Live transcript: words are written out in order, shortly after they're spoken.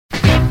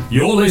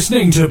You're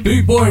listening to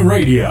Boot Boy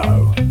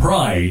Radio.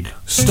 Pride,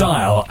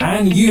 style,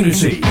 and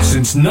unity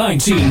since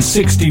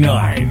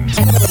 1969.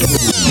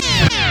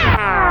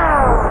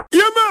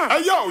 Yeah, man.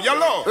 Hey, yo,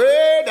 yellow.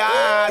 Hey,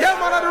 Dad. Yeah,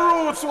 man, of the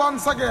roots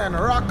once again.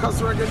 Rockers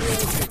reggae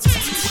music.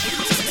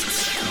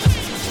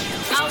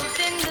 Out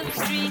in the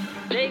street,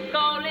 they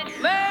call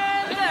it murder.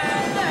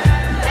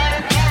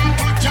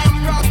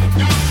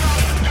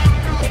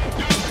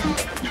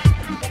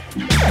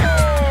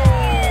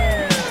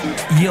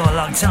 You're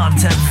locked on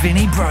to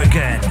Vinnie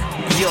Brogan.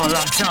 You're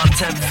locked on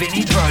to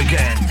Vinnie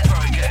Brogan.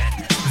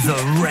 The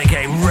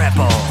Reggae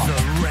Rebel. The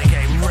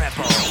Reggae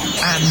Rebel.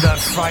 And the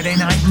Friday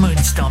Night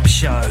Moonstomp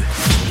Show.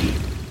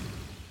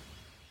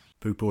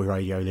 Boot Boy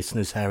Radio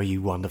listeners, how are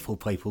you wonderful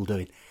people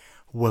doing?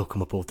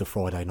 Welcome aboard the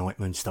Friday Night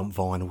Moonstomp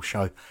Vinyl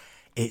Show.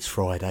 It's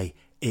Friday,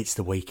 it's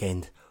the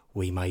weekend,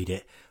 we made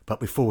it. But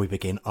before we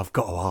begin, I've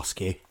got to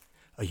ask you,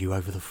 are you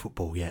over the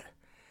football yet?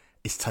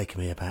 It's taken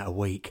me about a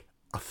week.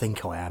 I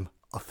think I am.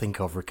 I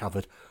think I've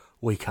recovered.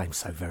 We came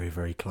so very,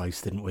 very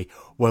close, didn't we?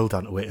 Well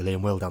done to Italy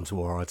and well done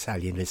to our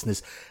Italian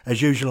listeners.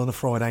 As usual on a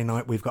Friday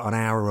night, we've got an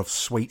hour of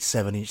sweet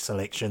 7-inch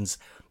selections,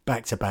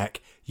 back to back.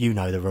 You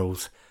know the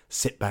rules.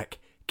 Sit back,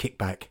 kick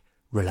back,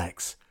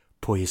 relax,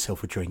 pour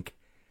yourself a drink.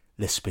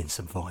 Let's spin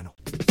some vinyl.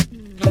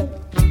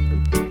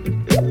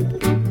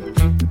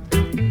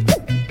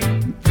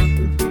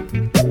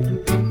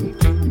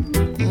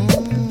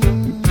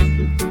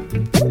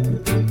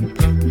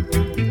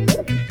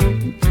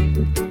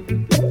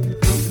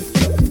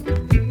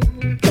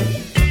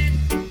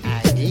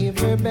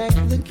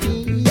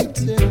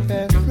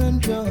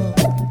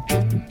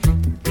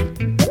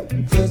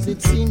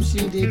 It seems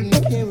she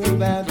didn't care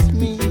about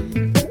me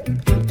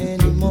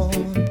anymore.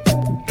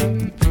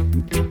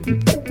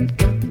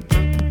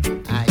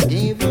 I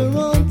gave her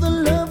all the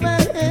love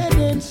I had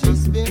and she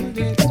spilled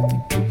it,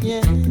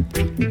 yeah.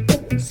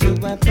 So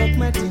I packed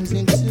my things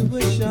into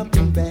a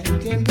shopping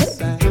bag and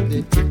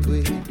decided to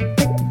quit.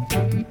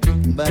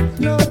 But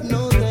Lord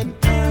knows that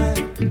I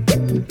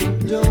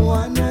don't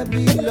wanna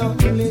be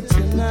lonely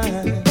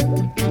tonight.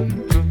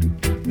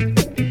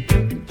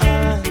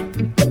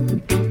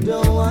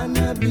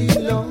 Be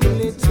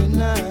lonely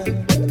tonight.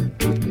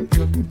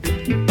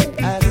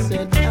 I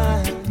said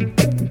I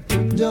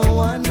don't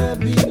wanna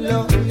be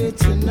lonely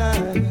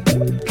tonight.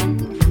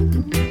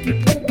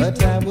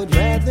 But I would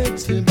rather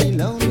to be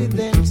lonely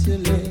than to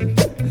live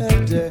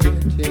a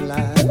dirty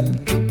life.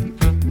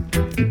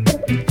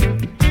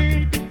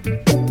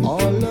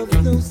 All of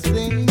those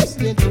things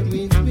that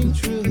we've been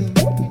through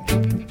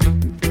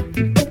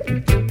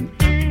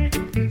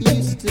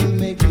used to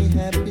make me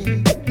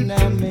happy,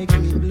 now make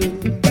me blue.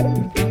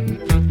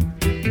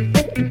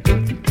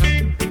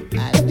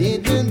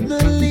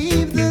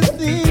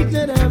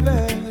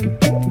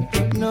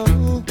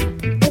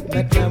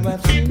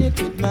 I've seen it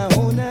with my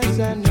own eyes.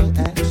 I know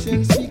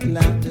actions speak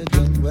louder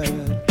than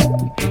words.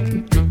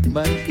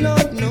 But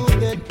Lord knows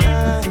that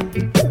I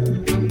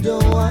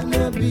don't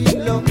wanna be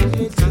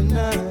lonely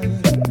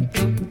tonight.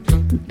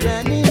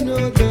 Granny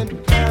knows that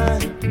I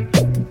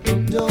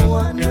don't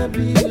wanna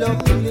be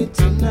lonely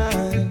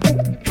tonight.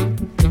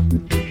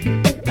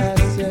 I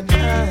said I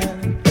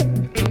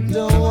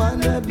don't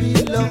wanna be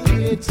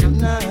lonely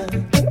tonight.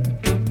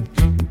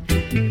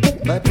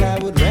 But I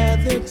would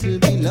rather to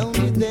be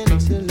lonely than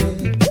to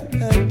live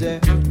a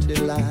dirty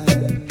life.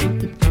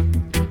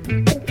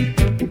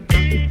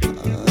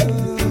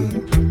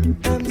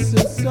 I'm so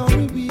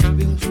sorry we've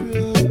been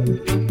through.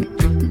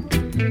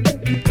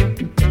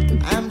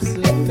 I'm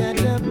so fed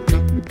up,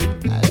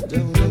 I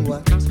don't know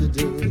what to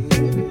do.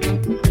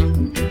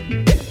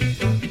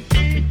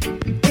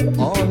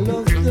 All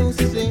of those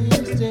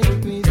things that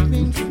we've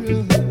been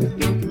through,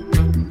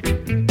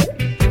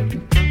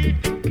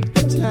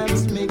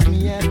 times make me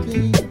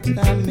happy,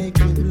 time make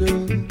me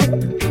blue.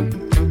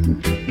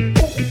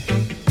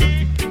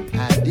 I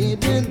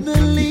didn't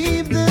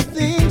believe the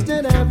things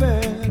that I've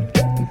heard,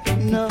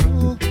 no.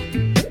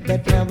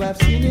 But now I've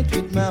seen it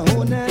with my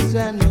own eyes.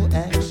 I know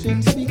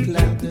actions speak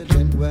louder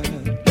than words.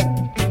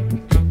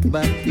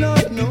 But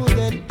Lord knows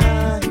that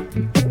I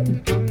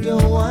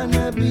don't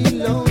wanna be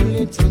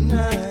lonely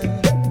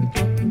tonight.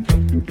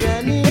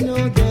 Granny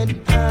know that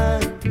I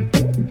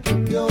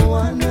don't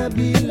wanna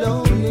be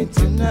lonely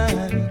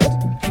tonight.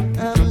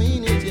 I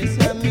mean it, yes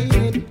I mean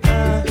it.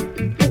 I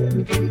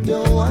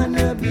don't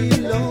wanna be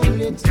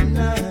lonely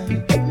tonight.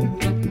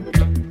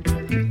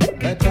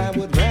 But I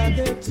would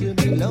rather to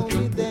be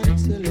lonely than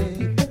to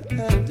live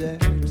a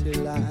dirty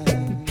life.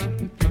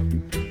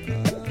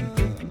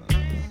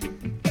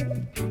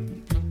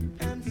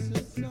 I'm so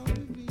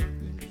sorry we've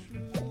been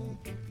through.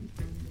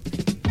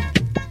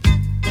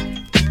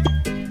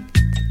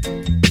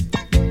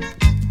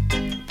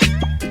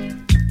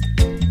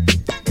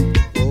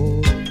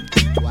 Oh,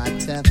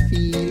 what a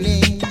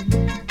feeling.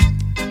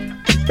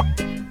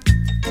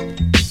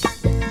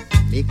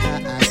 Liquor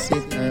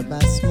acid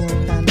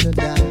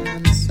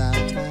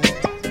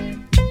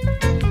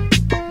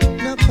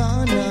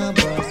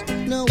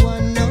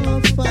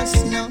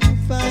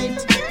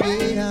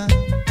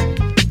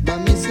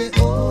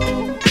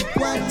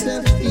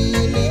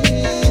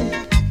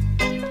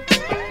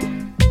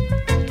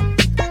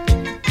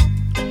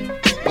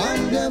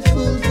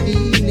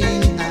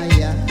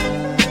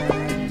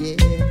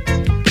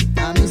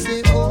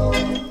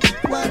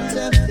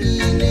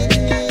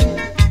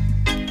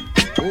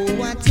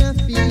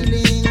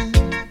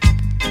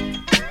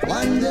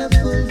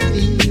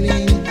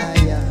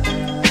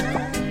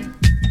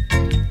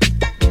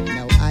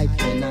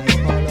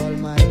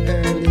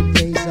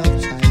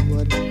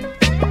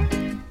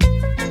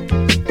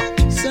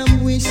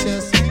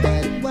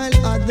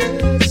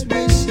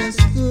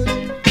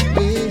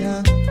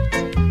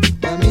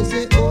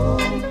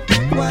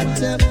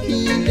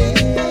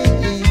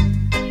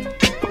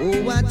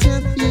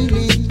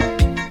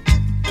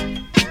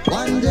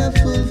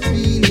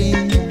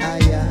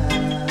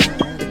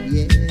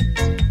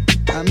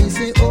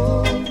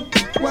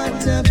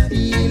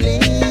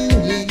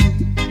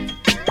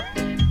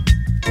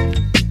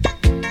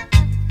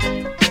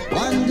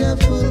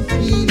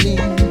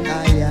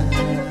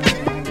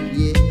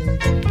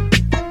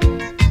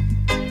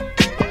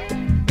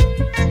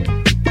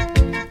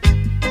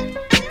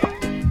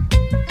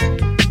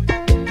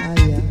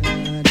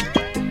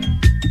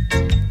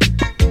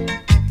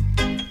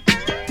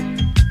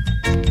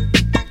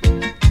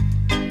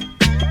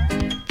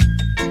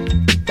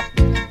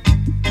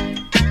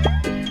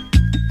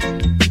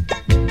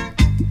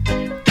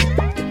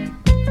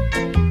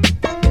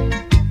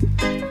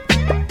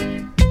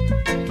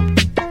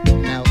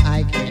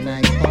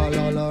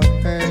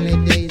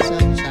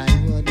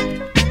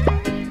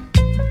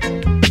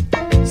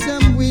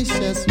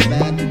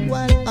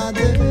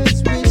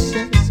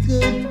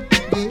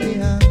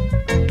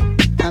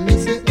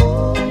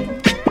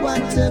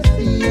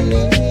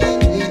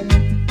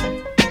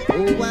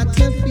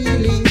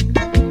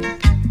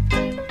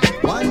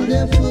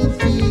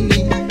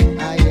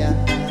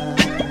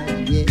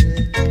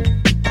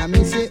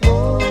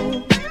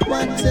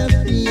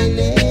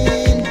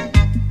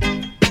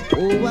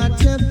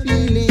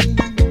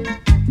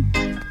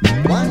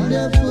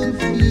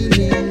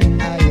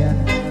feeling. Aya,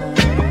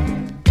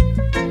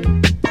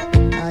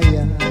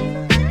 aya.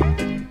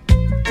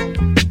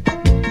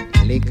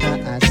 Liquor,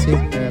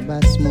 acid, herb,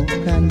 and smoke,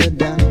 and the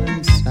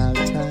dance all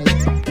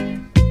tight.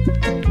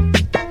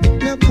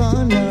 No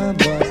corner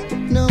bus,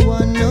 no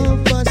one, no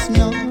fuss,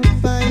 no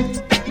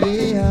fight.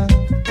 Yeah,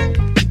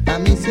 I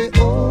me say,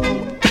 oh,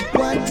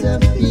 what a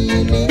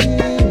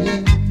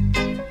feeling.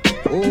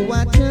 Oh,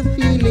 what a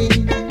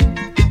feeling.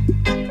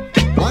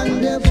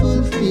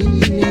 Wonderful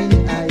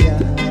feeling. Aya,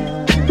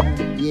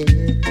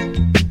 yeah.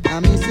 I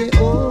me say,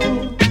 oh,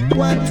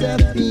 what a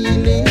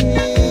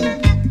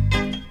feeling.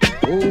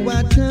 Oh,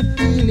 what a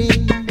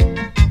feeling.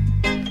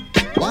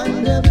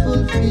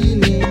 Wonderful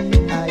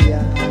feeling.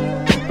 Aya,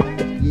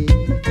 yeah.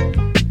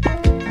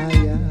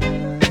 Aya.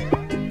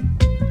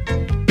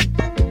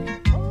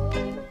 Oh,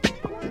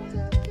 what a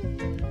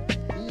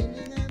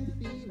feeling I'm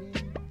feeling.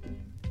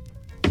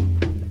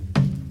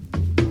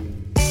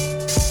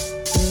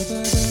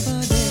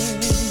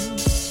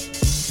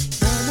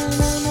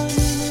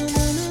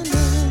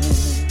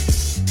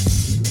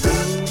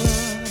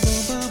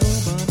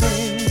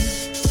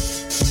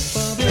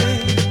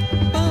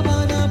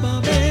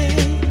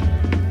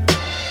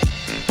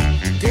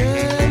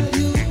 Girl,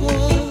 you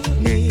hold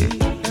me,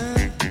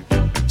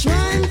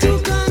 trying to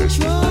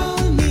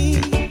control me,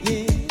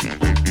 yeah.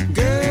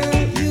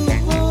 Girl, you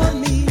hold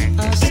me,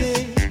 I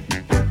say,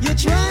 you're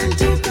trying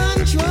to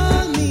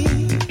control me,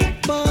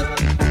 but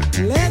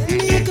let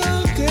me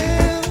go,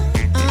 girl,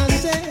 I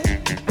say,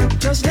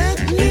 just let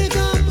me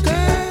go,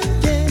 girl,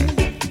 yeah.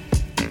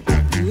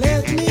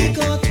 Let me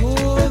go to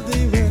the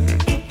world,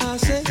 I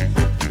say,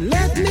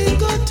 let me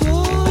go to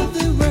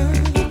the world.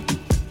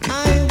 I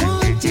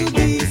want to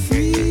be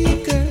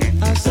free, girl,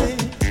 I say,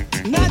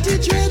 not to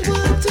dread,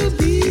 want to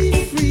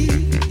be free,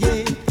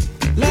 yeah.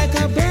 Like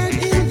a bird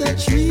in the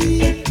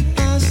tree,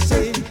 I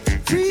say,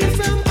 free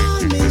from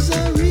all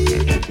misery.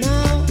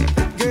 Now,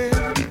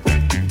 girl,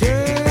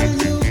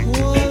 you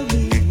hold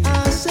me,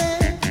 I say,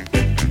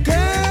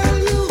 girl,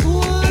 you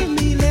hold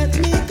me, let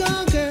me go,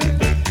 girl.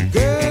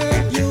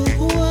 Girl, you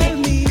hold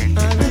me,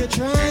 and you're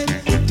trying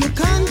to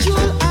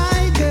control I,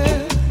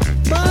 girl,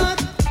 but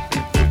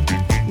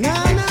no,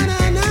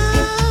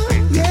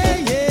 yeah,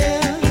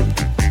 yeah.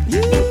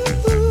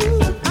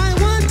 I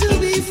want to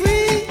be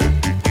free.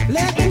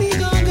 Let me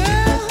go,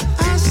 girl.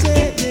 I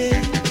said,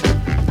 yeah.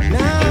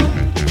 Now,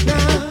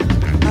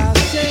 I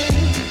said,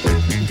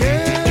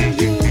 girl,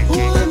 you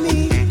hold me,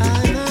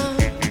 and I'm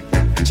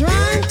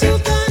trying to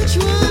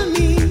control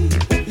me,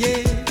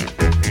 yeah.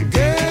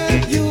 Girl,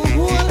 you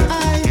hold I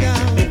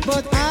down,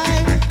 but I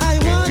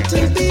want to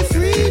be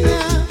free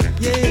now,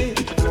 yeah.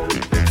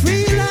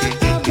 Free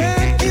like a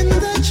bird in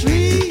the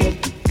tree,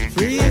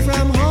 free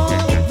from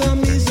all the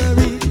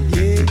misery,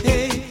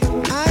 yeah.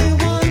 I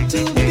want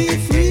to be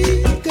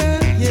free,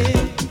 girl, yeah.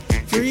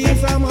 Free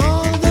from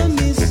all the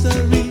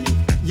misery,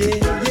 yeah.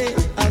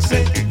 I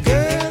said,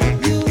 girl,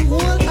 you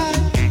hold I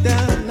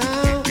down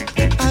now.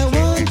 I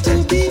want to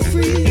be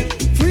free,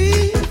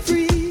 free.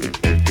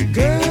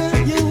 Girl,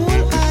 you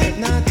hold I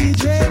not to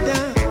dread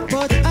down,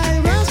 but I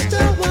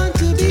rasta want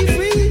to be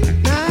free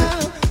now,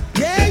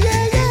 yeah.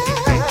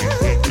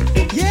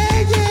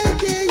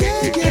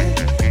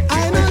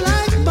 I don't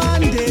like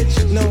bondage,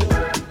 no.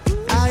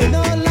 I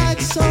don't like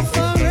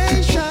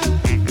sufferation.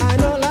 I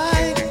don't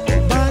like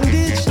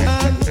bondage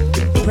and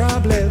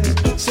problems.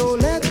 So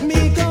let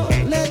me go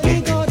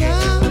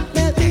down,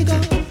 let me go.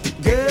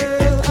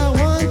 Girl, I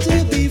want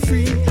to be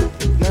free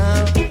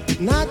now.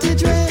 Not to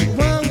dread,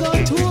 want go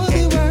to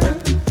the world,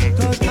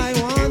 'cause I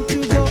want to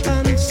go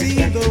and see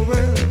the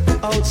world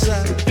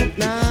outside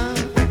now.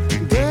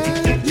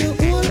 Girl, you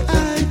hold I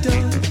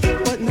down,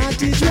 but not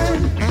to dread.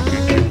 I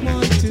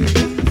want to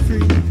be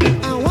free.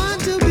 I want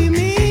to be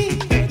me,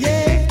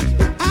 yeah.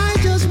 I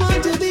just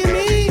want to be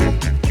me.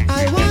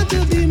 I want to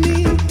be me.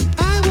 I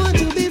want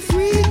to be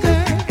free,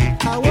 girl.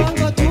 I want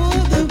to go to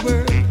the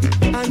world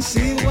and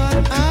see what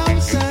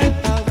outside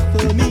have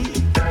for me,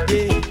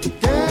 yeah.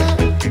 Girl,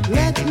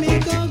 let me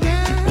go,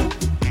 girl.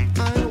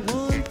 I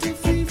want to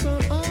free from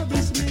all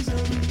this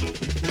misery,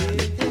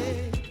 yeah.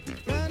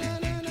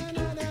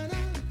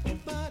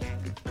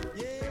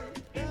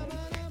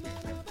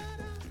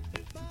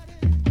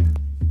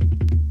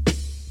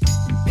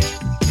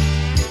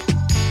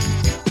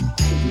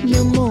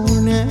 No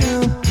more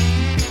now,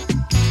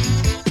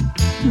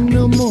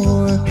 no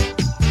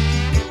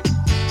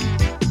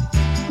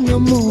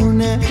more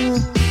now.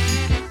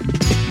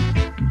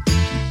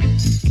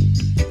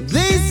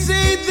 They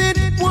say that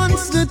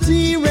once the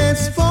tear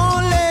has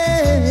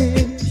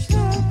fallen,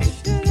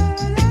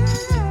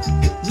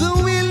 the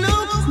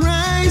willow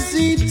cries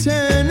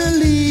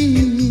eternally,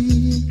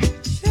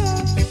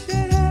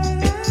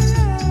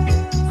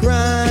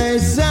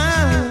 cries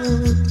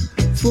out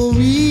for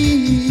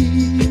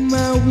me,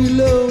 my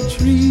willow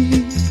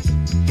tree.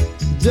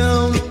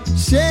 Don't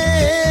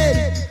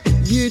shed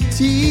your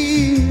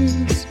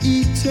tears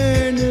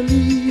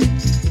eternally,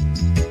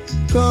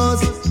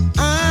 'cause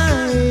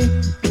I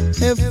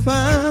have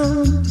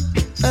found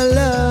a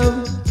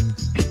love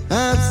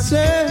I've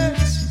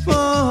searched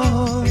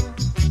for.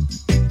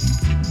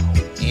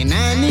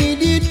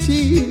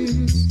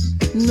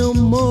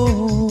 no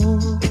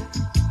more.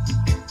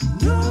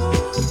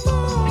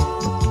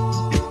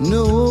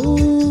 No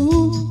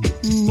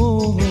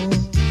more.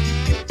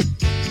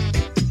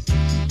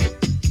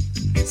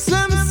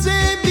 Some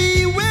say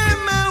beware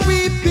my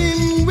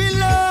weeping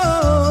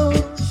willow,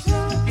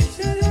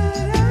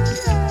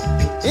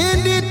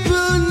 and it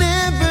will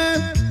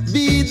never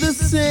be the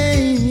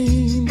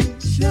same.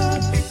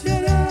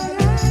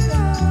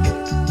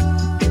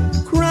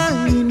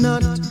 Cry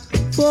not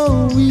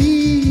for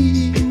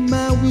we,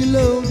 my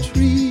willow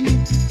tree.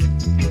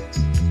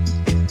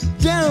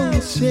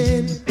 Don't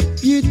shed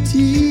your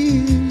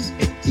tears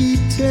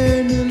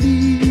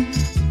eternally,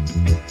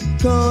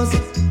 'cause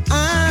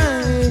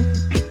I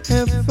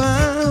have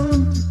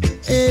found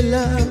a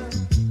love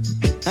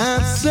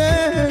I've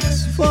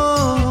searched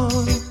for,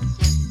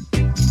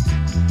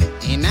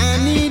 and I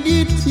need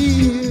your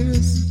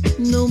tears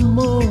no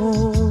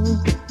more.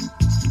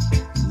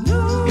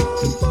 No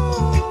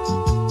more.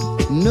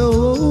 No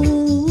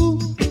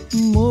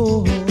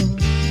more.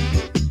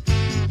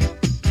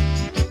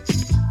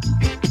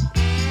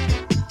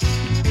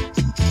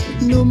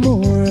 No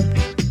more.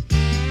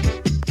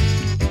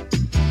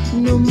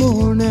 No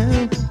more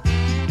now.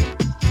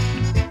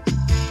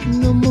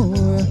 No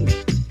more.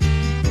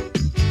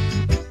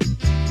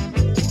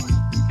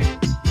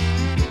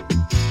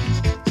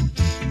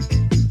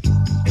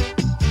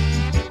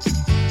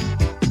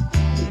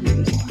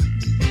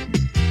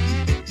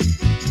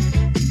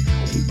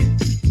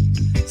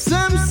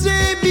 Some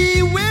say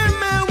beware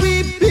my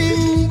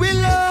weeping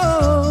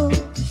willow,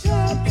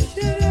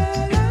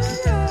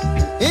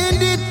 and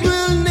it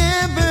will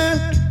never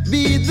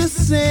be the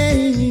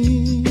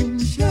same.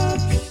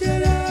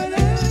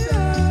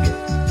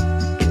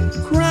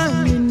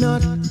 Cry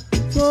not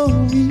for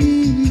me,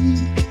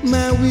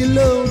 my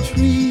willow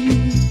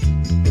tree.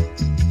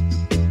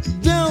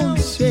 Don't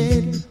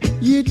shed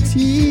your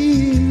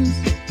tears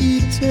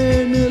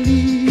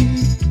eternally,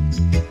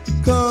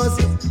 'cause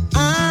I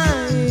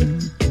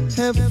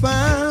have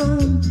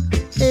found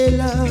a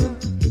love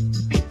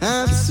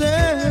I've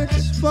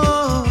searched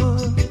for,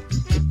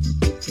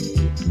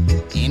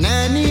 and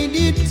I need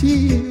your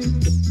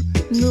tears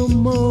no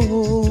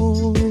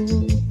more.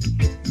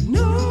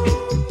 No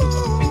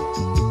more.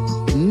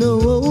 No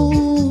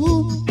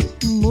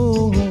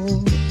more.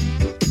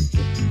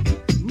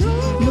 No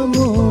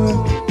more.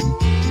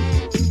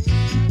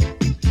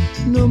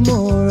 No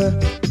more.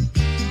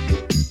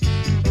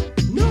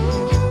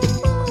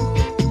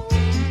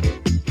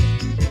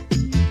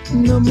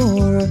 No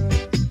more.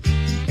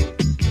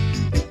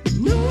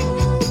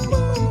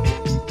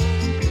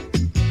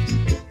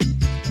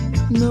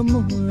 No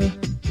more.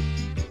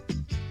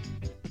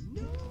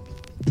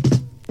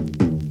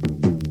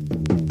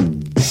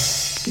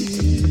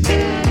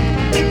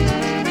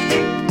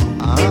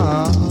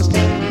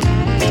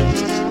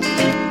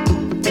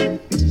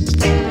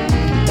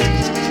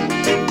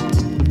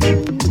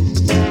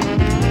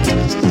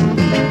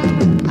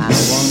 I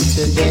want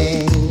to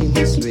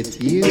dance with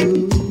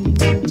you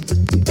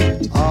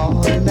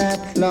all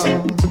night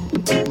long.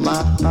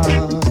 My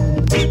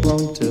arms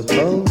want to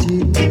hold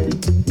you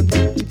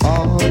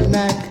all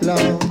night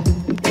long,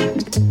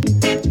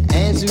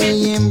 as we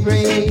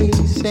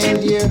embrace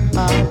and your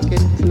heart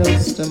get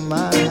close to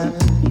mine.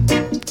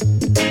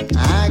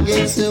 I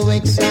get so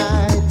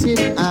excited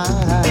I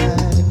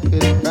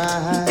could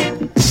cry.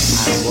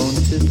 I want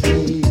to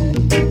feel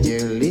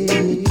your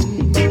lips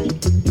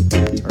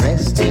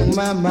resting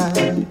my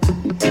mind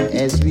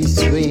as we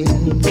swing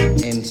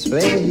and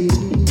sway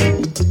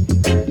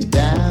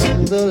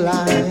down the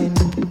line.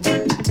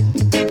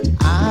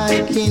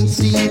 I can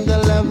see the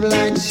love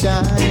light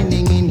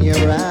shining in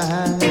your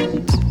eyes.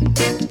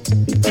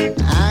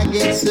 I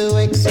get so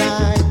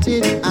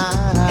excited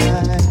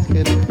I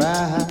could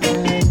cry.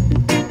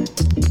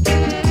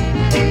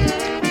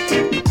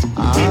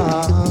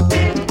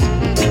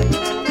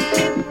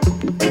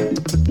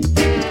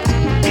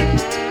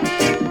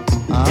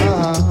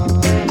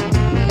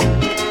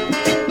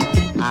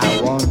 I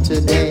want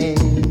to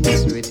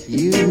dance with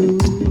you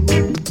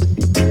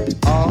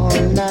all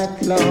night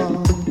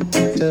long.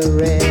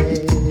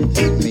 Caress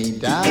me,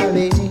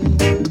 darling,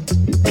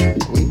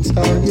 with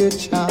all your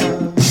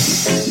charm,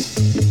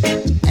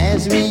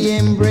 as we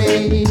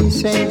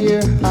embrace and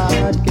your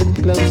heart get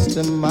close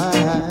to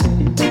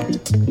mine.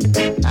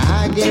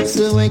 I get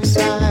so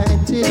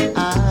excited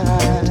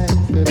I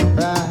could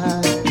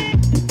cry.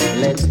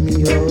 Let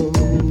me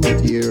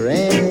hold your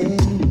hand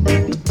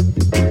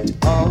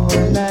all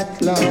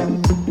night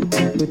long.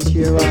 Put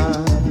your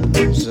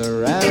arms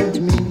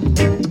around me,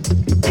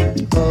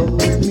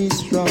 hold me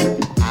strong.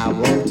 I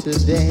want to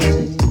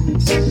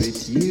dance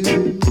with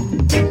you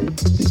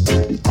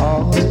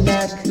all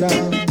night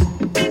long.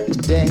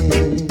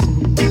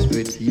 Dance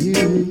with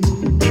you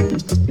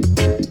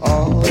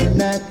all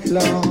night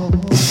long,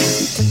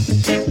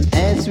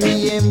 as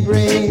we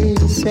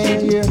embrace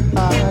and your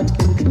heart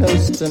get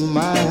close to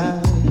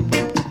mine.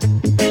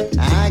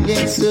 I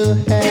get so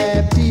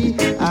happy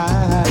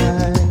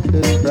I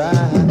could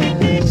cry.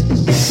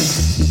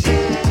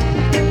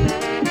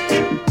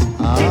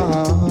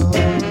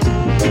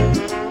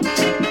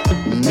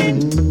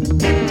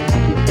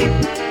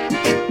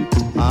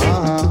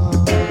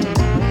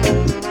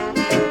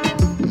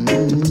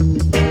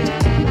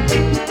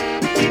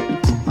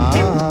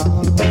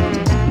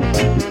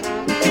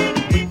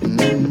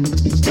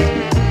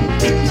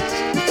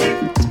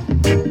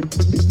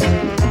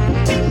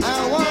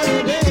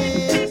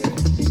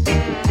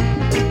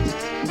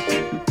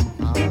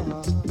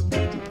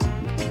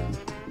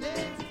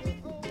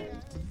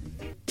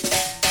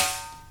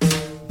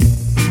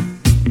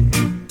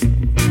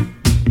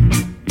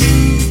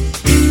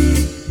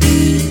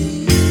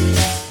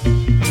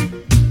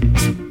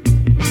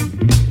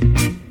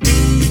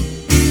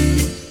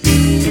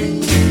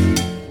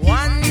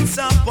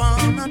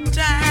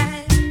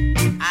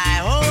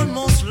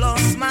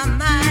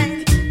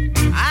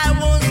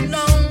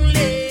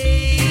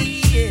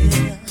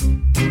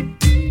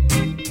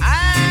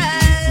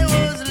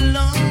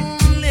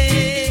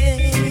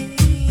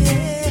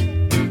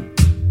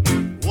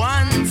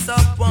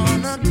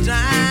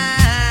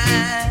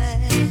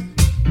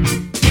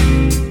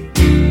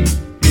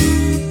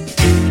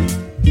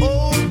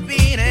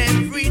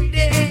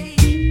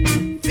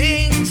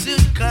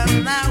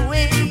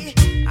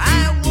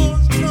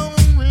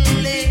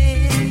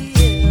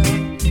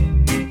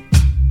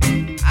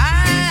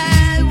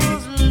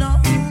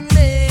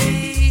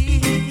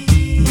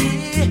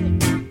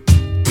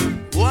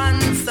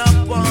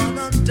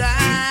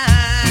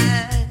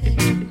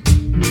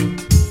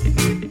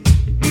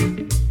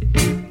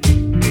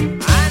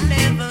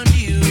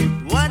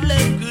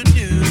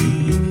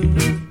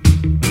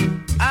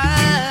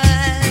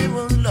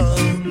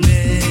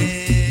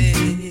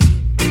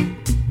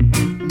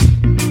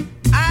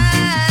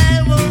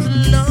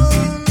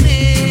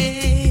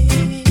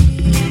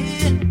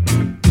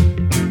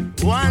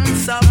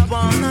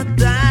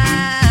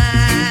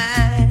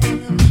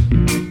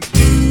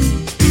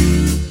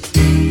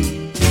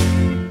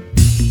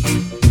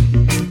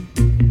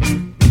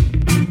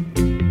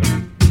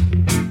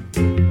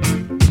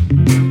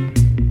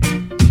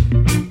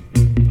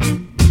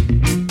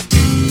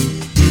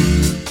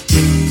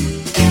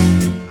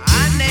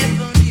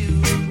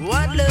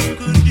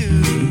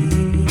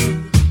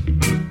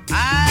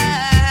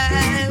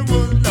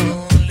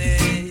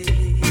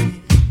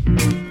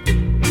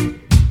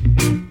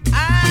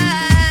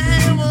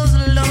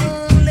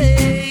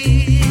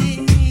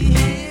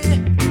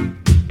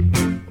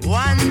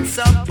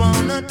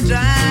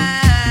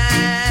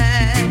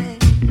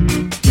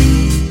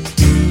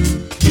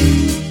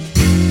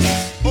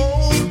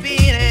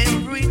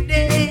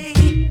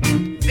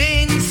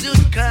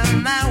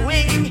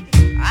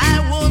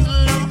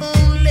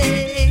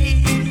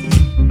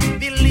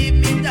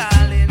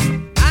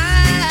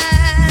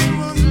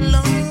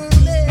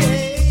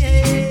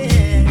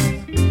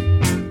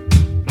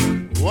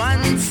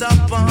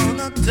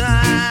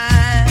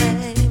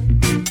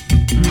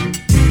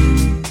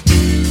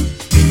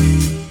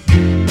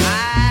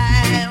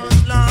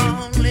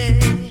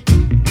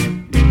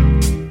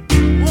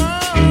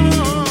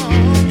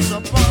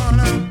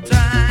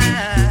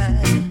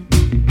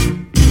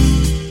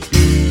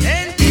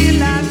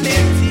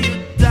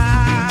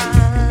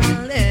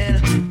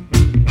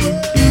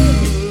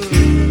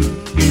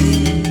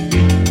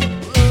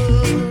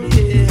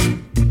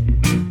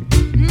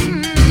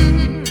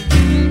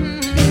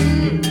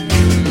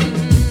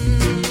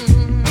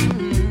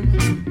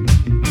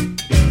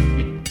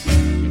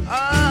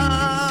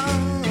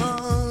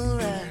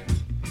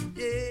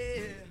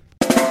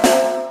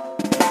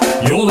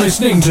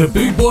 Listening to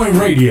Boot Boy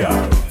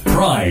Radio.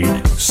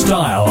 Pride,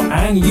 style,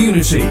 and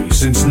unity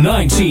since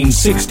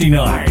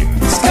 1969.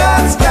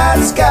 Scott, Scott,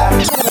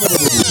 Scott.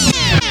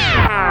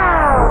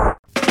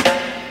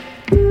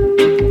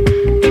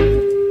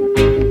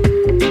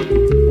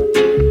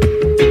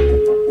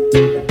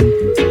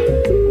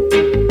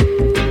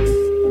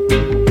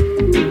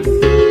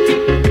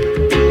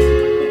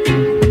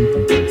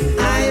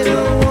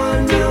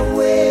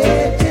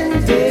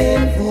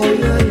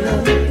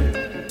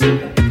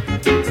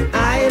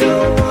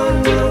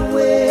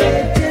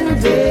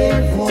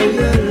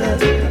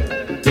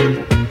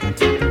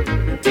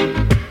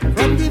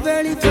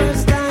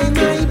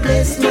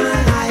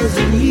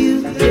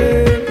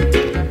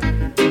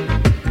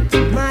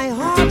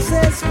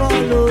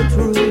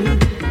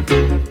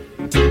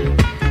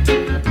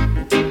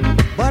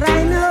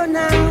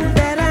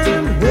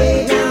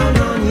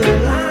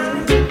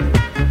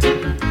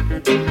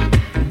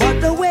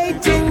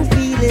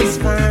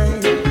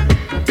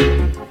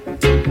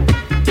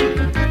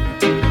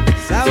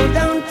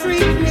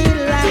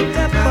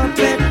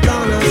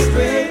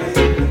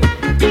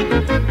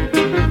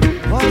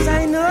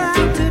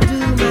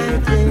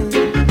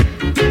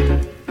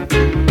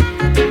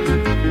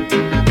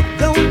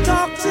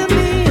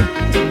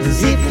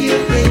 If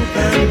you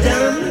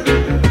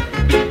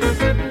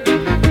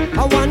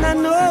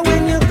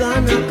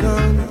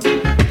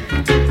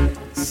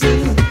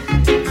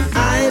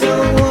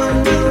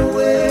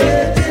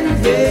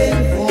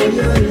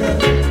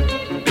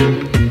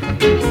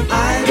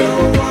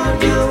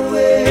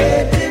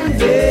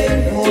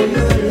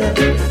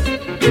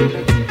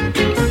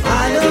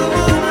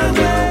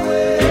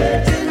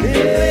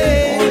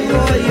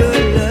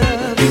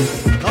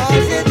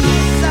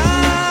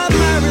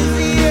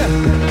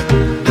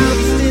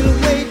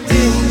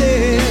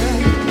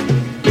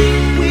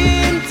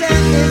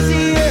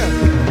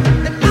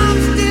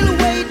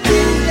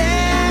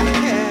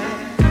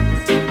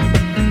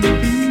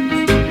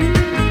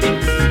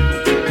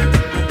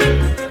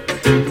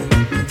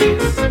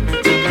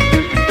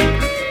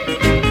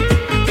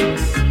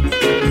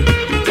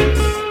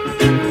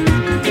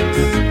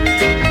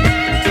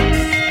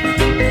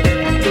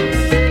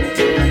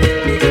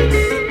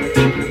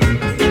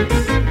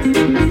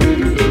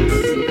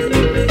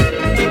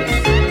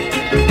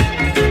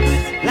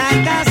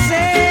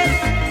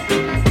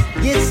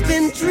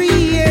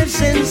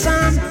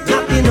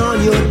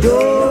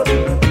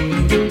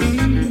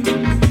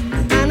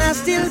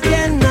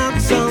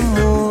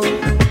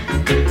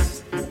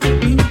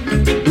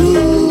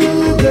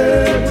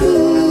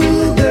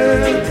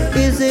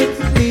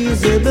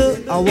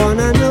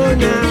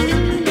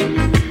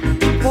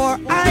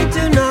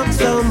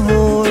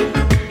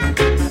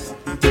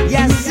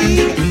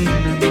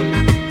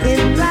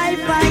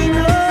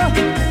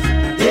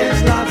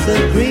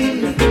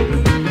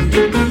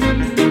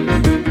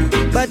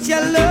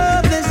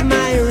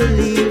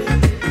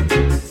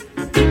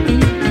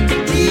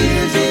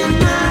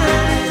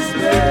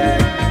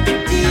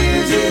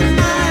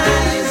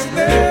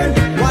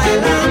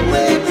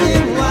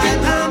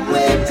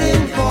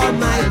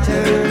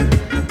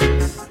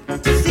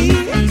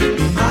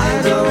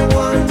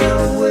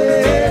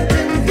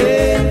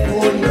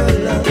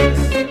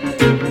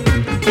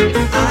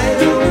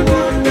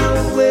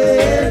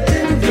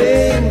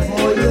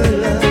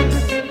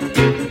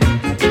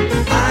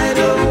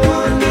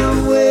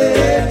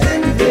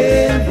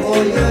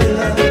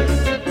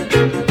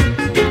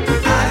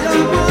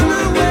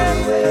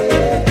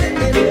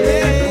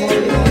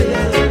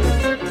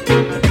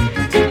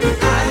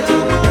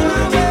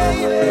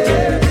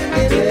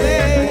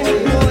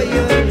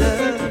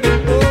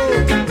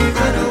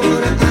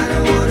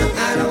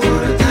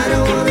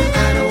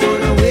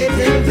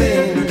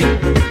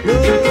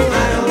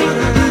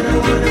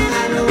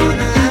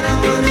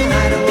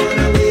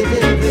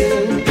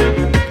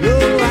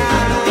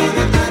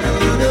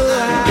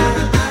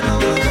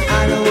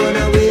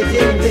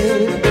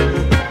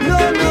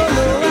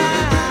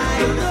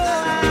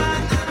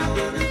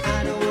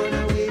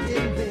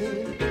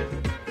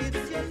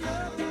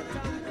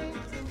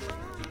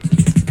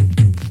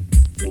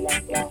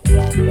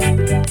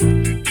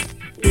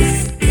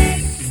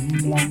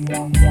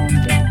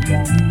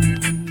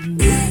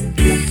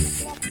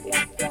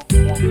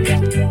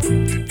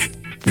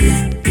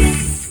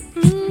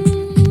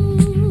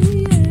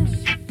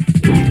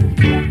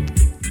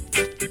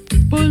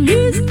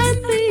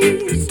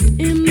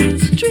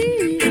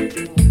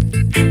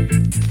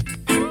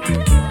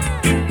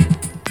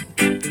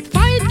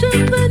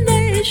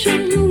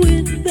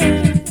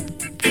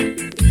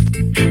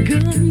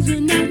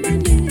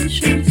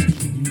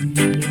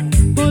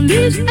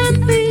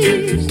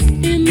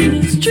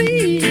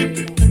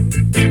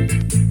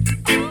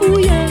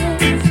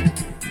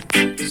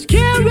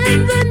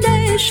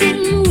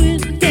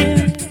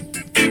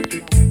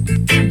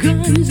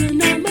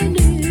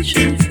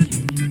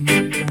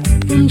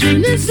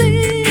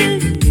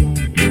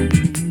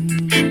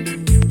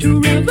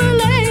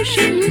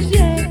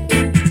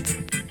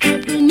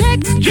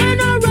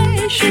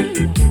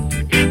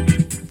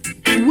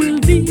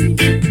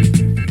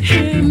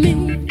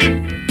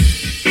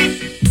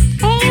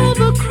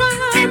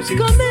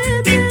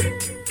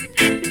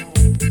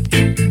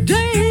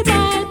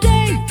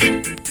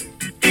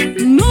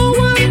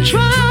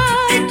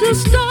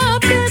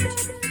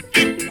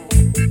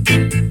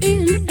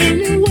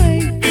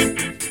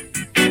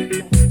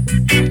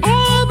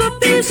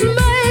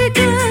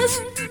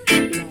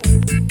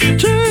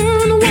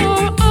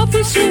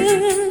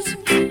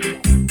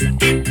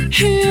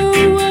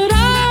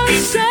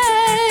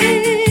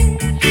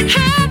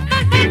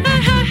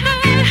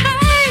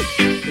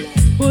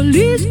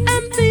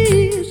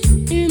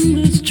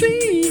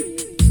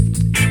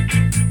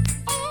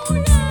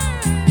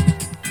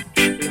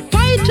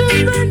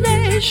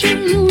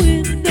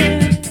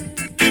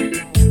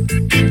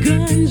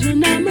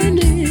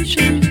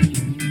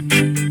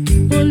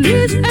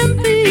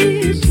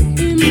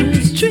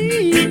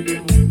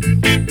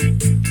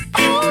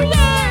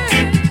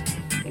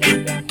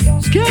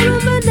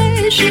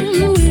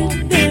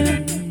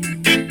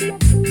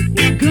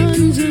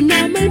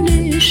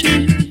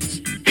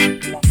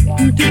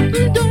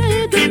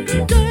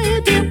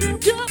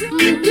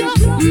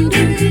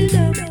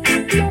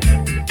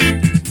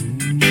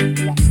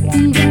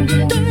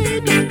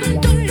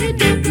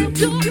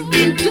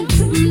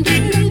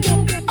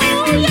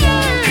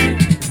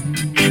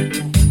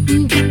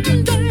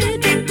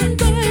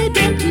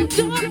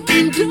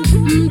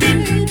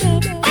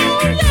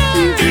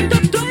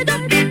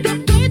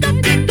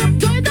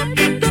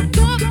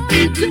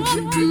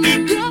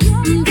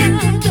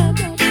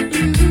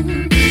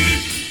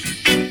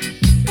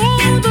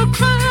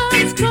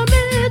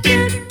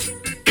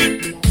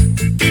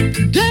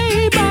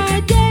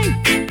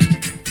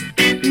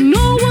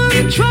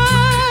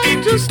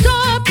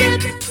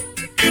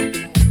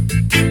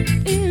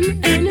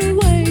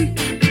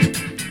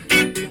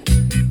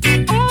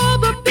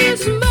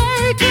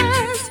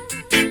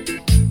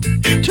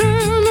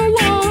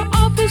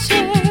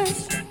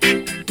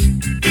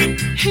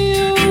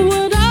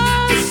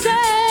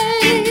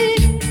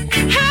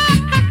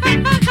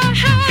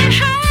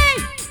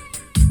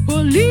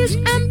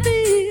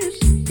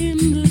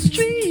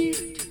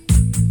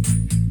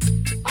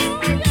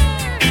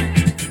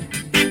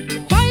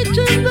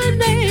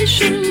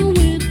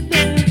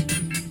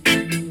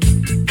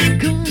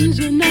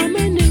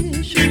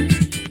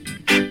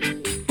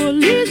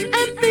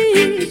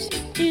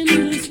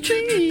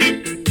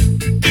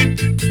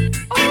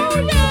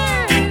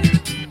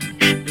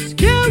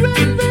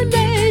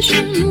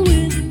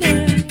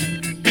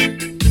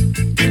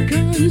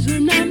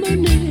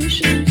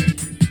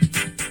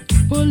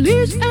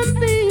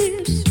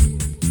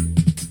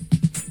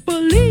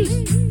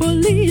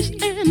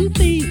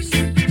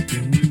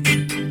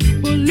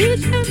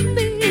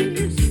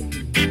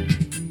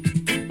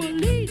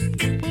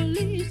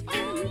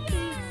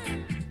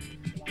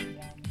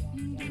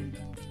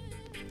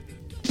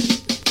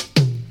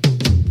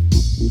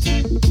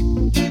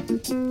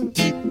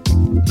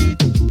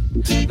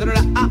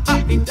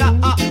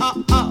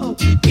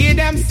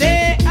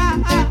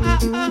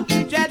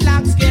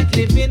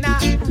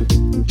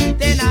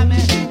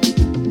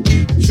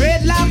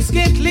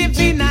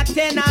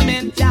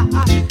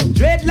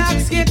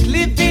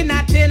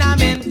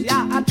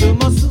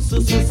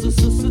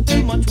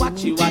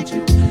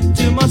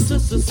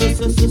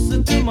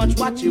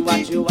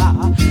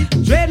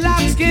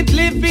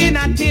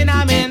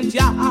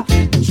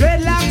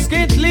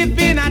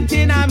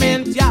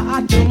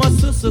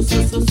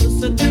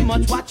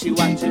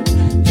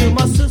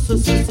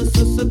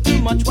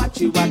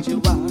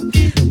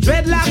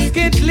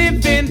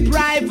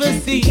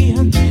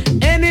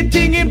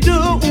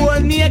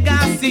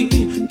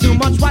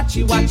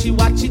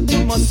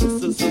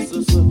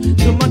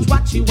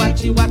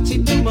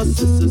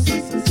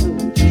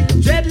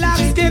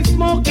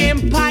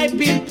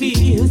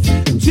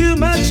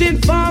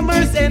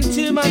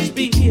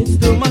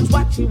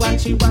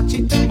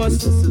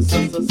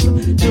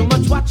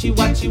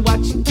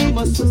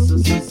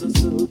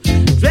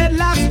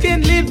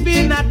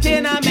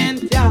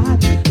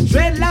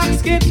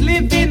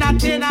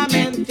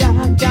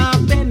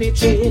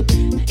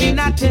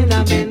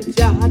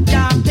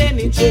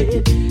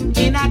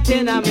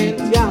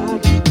tenement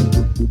yard.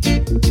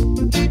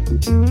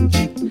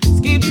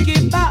 Skip,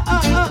 skip,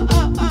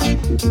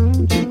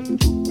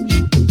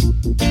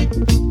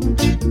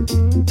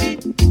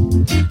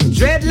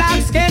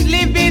 Dreadlocks can't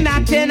live in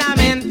a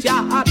tenement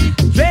yard.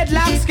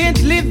 Dreadlocks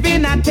can't live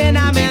in a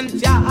tenement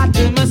yard.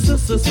 Too much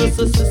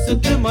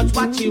too much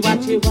watchy.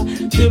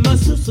 Too much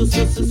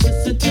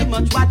too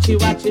much watchy.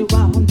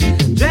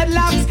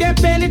 Dreadlocks can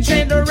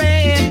penetrate the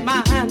red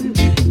man.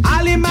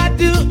 All him a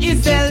do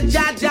is sell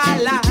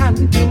Jaja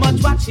land. Too much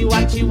watchy.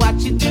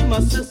 Too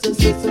much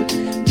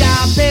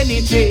can't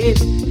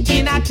penetrate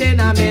in a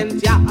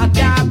tenement yard.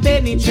 Can't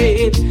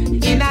penetrate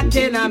in a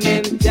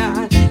tenement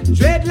yard.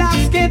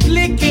 Dreadlocks get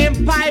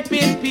licking pipe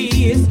in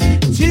peace.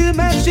 Too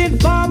much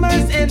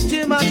informers and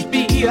too much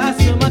BS.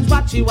 Too much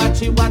watchy.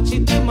 Too much too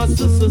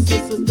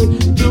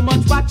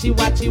much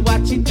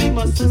watchy. Too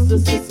much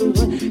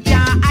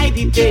can't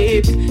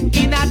agitate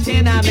in a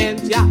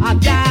tenement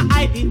yard. Can't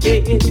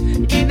agitate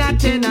in a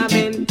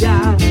tenement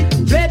yard.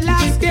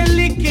 Dreadlocks get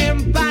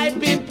licking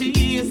pipe in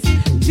peace.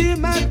 Too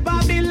much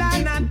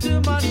Babylon and too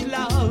much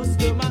loss.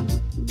 Too much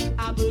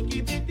a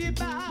boogie diddy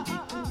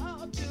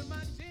bow. Too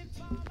much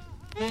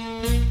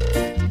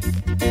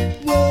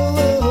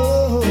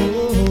Whoa,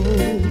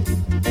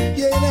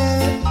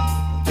 yeah,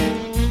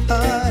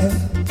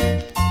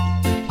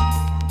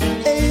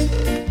 hey,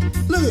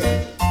 look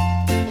it.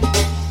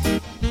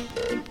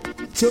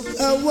 Took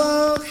a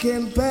walk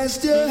and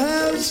past your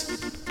house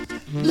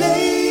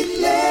late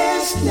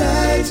last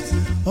night.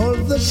 All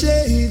the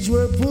shades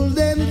were pulled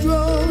and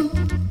drawn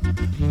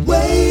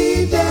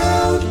way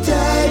down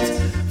tight.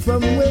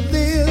 From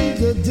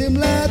within the dim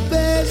light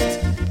burst,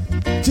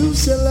 two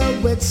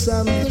silhouettes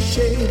on the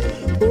shade.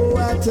 Oh,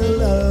 what a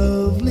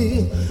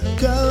lovely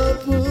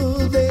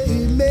couple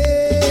they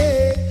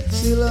made.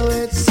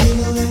 Silhouette,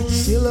 silhouette,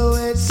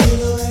 silhouette,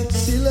 silhouette,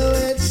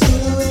 silhouette,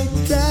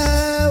 silhouette.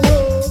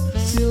 Oh,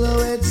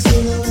 silhouette,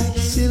 silhouette,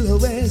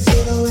 silhouette,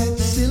 silhouette,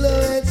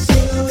 silhouette,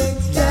 silhouette.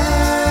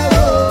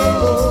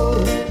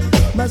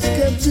 Oh, must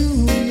come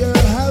to your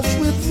house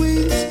with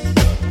wings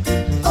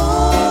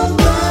on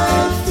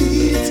my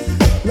feet.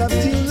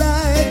 Loved you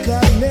like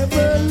I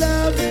never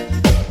loved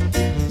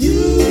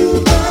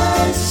you,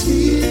 my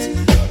sweet.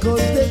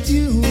 Cause that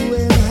you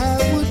and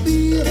I would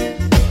be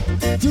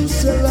two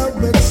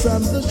silhouettes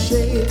on the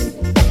shade.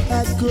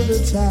 I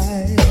couldn't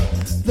hide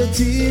the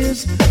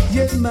tears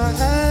in my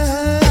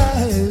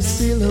eyes.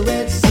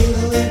 Silhouette,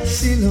 silhouette,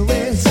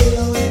 silhouette,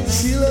 silhouette,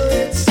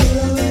 silhouette,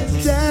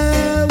 silhouette.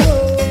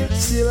 Oh,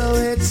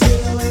 silhouette,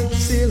 silhouette,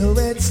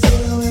 silhouette,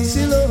 silhouette,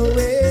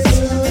 silhouette,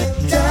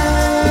 silhouette.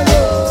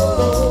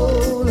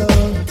 Oh,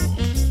 Lord.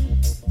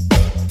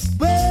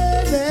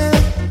 Well,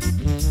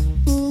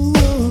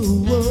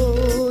 ooh,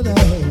 oh, Lord.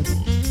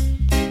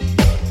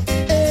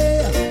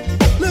 Hey,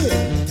 look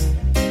it.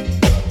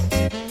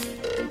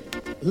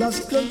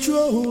 Lost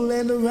control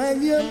and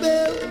rang your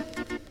bell.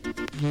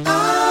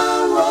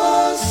 I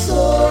was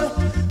sore.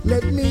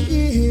 Let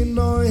me in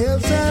or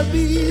else I'll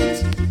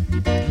beat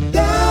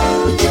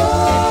down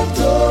your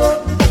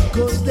door.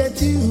 Cause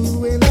that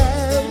you and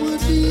I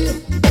would be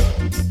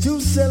two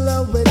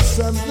silhouettes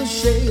on the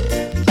shade.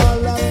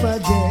 All of our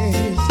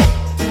days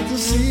to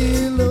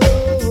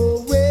silhouette,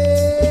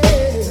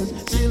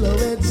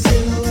 silhouette, silhouette,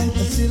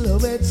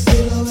 silhouette,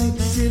 silhouette,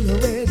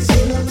 silhouette,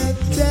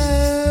 silhouette.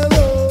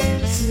 Oh,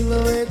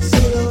 silhouette,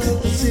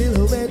 silhouette,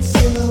 silhouette,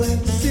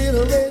 silhouette,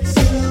 silhouette,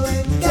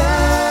 silhouette.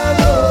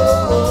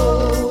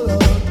 Oh,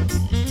 Lord.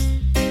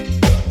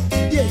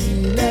 Yeah,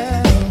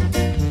 now.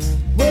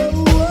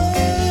 Whoa, whoa,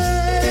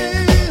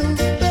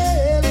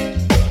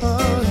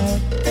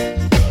 alright.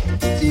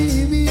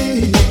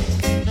 TV.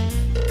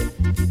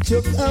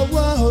 Took a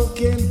walk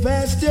and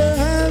past your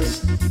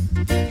house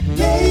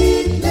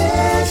late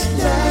last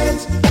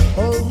night.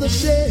 All the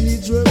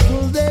shades were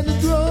pulled and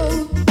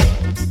drawn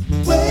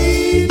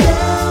way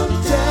down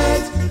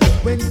tight.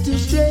 Went to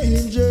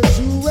strangers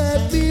who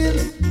had been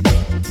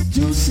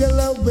two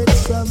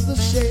silhouettes on the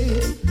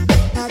shade.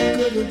 I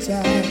couldn't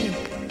hide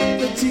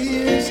the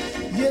tears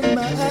in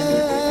my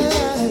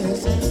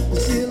eyes.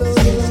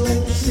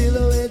 Silhouette,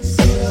 silhouette,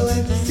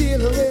 silhouette,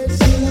 silhouette,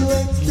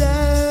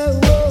 silhouette.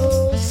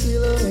 Oh,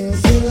 silhouette,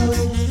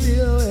 silhouette,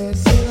 silhouette,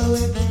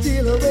 silhouette,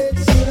 silhouette,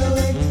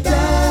 silhouette.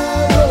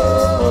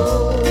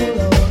 Oh,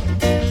 Lord.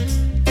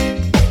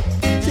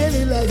 Tell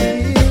it like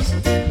it is.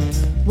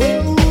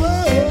 Whoa,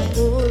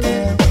 whoa,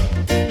 now.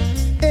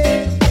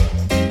 Hey,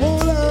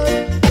 hold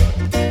on.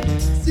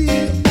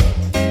 See,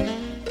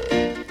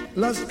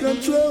 lost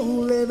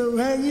control and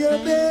rang your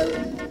bell.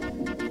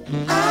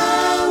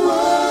 I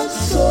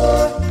was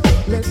sore.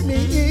 Let me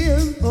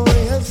in or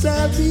else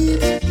I'll beat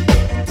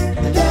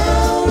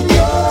down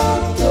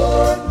your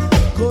door.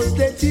 Cause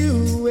that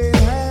you and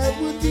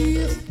I would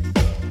be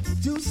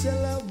two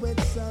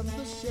silhouettes on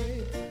the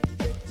shade.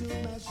 Get to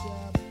my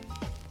shop.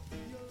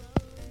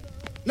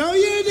 Now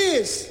hear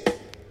this.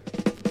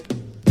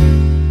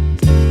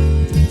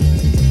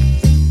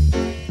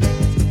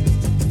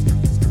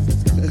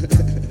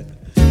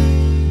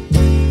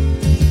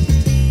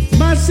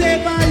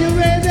 Myself, are you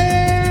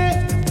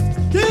ready?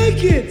 Take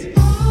make it.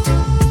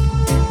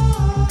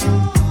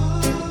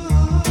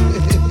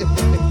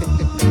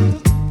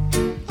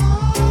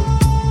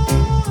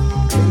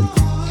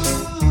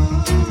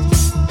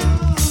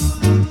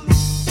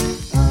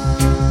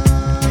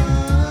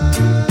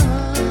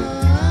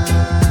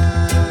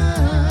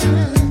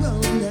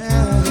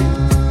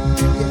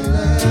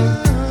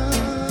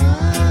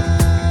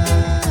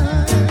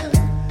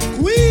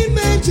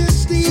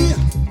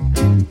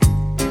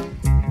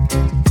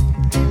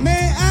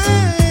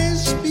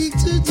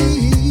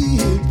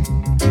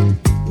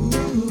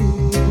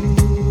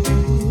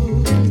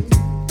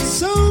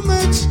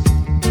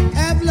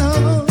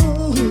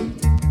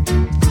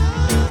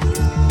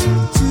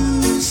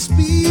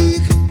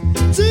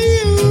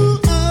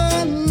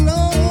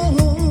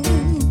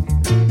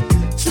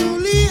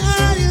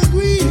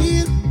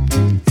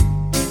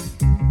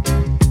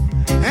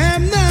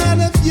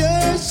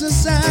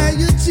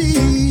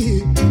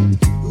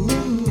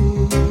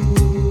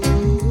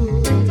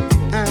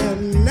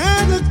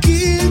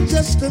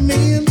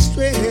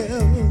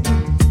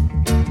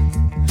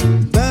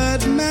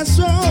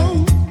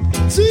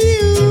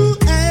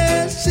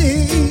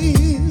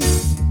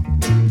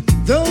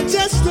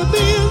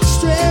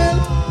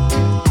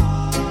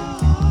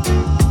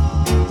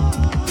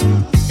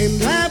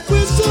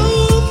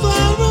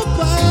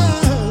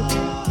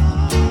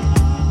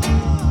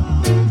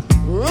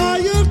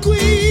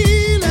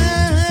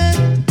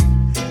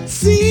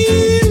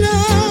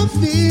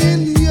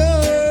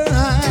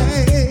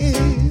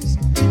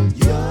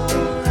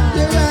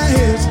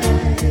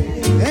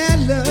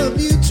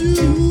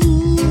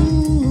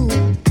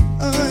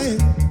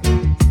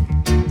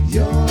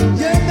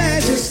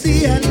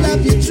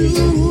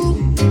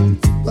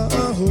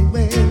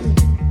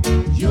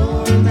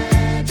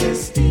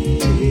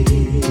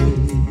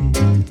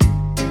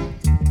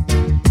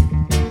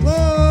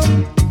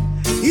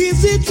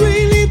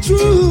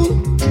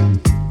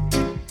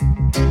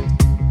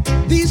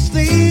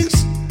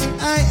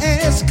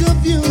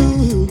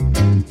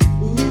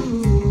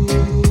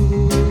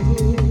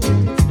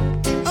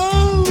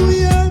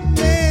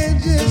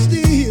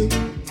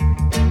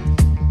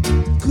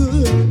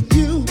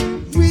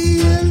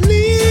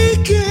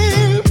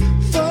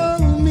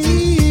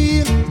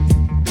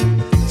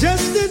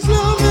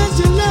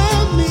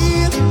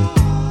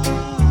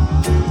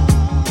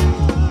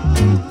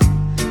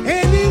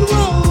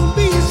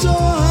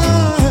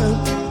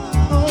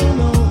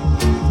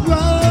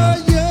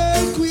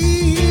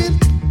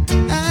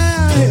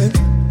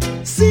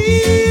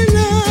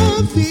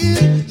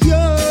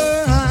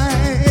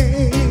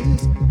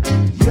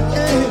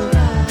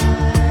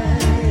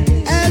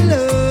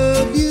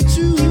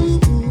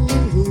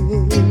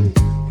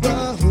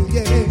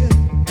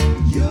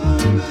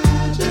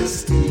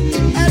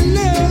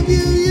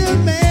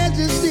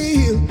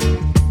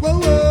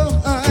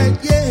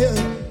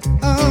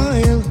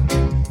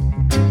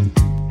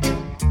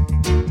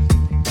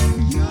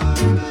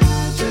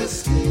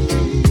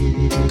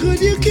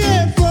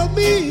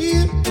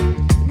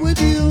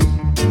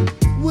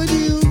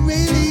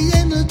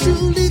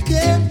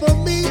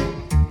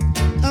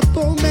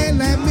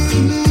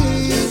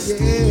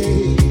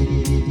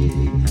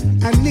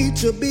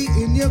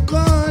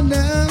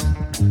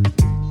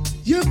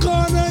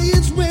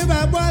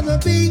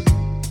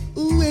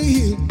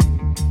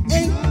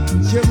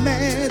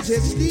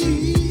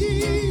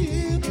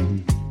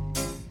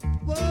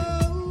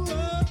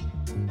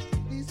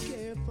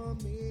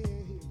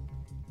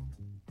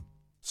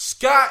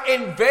 Ska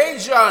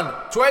Invasion,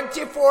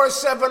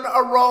 24/7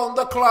 around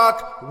the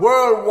clock,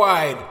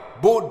 worldwide.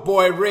 Boot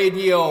Boy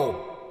Radio.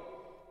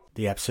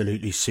 The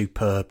absolutely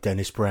superb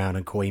Dennis Brown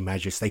and Queen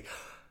Majesty.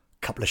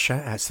 Couple of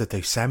shout outs to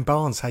do. Sam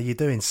Barnes, how you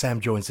doing? Sam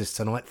joins us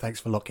tonight. Thanks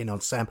for locking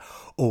on, Sam.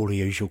 All the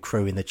usual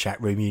crew in the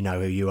chat room, you know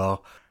who you are.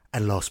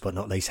 And last but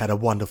not least, had a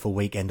wonderful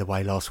weekend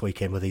away last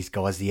weekend with these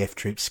guys, the F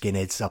Troop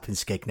Skinheads up in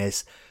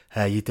Skegness.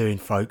 How you doing,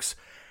 folks?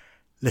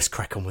 Let's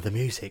crack on with the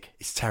music.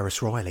 It's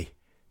Tarrus Riley.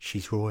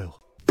 She's royal.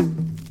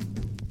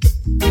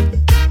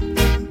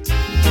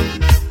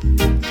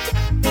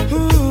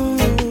 Ooh,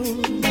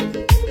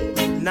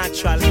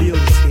 natural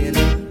beauty, you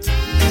know.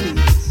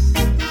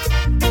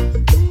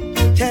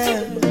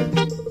 Yeah,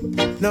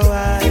 no,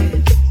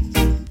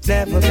 I've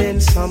never been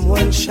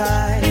someone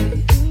shy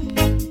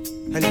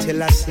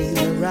until I seen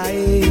her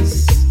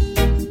rise.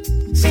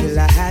 Still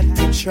I had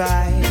to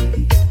try.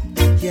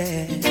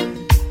 Yeah.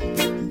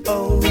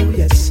 Oh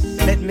yes.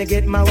 Let me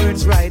get my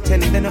words right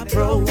and then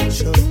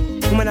approach her.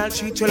 Woman, I'll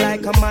treat you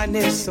like a man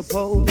is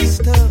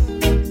supposed to.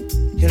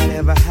 You'll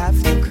never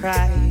have to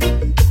cry.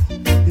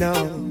 No,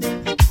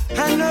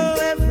 I know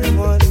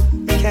everyone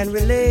can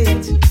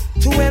relate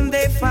to when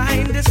they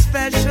find a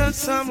special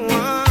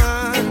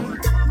someone.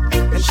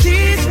 And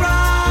she's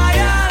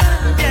royal,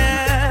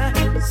 yeah,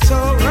 so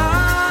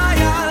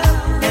royal.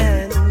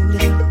 And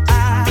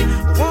I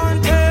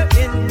want her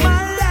in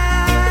my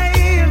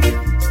life.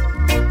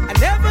 I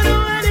never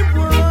knew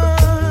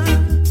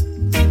anyone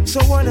so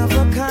one of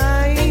a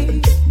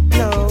kind.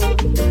 No,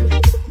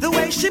 the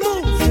way she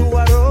moves to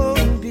her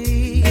own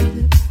beat,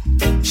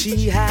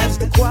 she has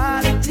the quiet.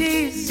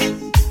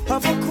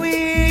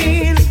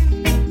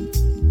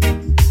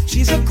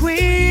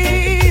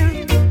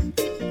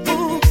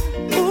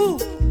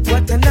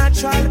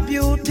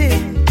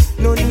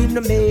 need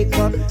no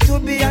makeup to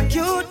be a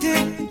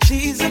cutie.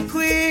 She's a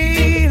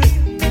queen.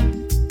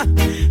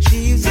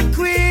 She's a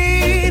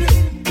queen.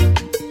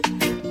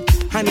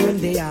 And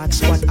when they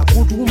ask what a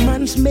good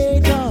woman's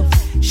made of,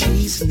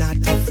 she's not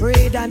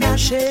afraid and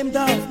ashamed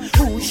of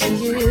who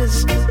she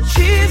is.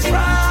 She's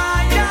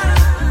royal,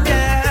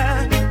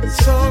 yeah,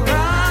 so royal.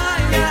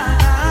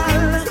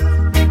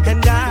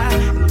 And I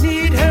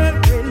need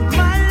her in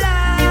my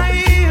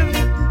life.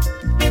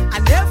 I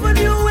never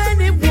knew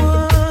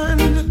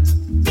anyone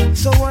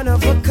so one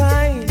of a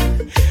kind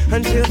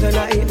until the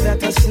night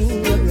that I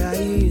seen her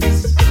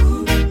rise.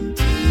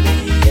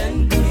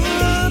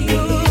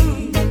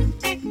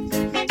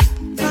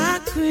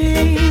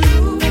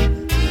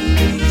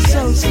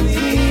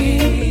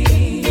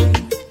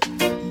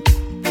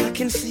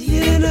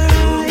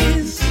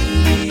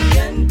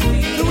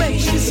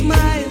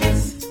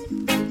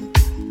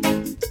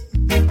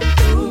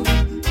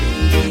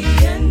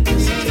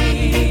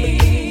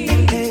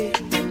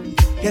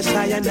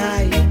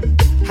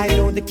 I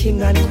know the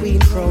king and queen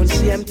crown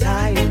same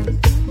time,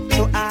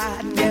 so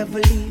I'd never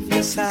leave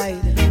your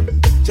side.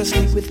 Just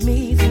stick with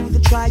me through the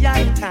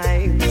trial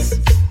times.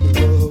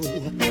 Oh,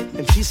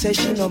 and she says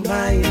she no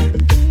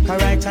mind,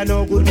 correct, I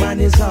know good man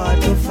is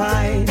hard to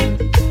find.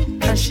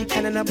 And she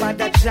can't about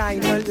that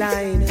giant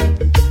line.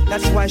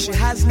 That's why she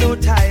has no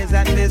ties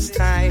at this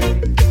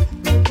time.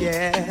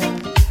 Yeah,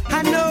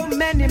 I know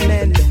many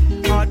men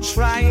are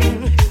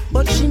trying,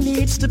 but she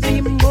needs to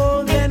be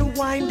more than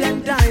wine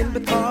and dine,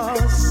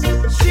 because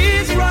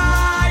she's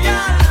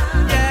royal,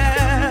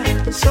 yeah,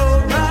 so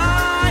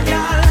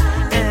royal.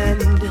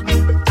 And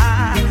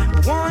I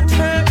want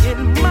her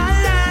in my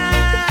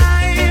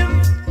life.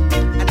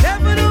 I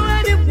never knew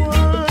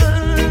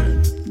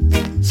anyone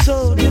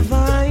so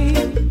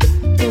divine.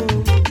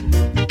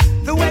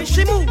 The way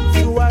she moves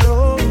to her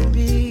own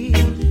beat,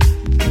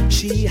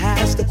 she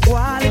has the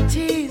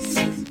qualities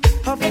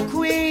of a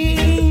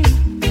queen,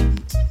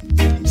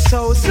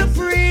 so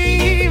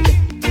supreme.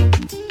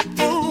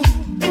 Ooh,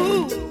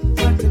 ooh,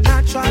 what a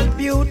natural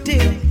beauty.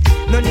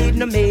 No need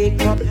no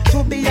makeup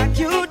to be a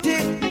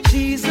cutie.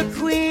 She's a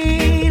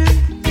queen,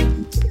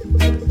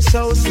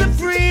 so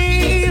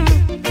supreme,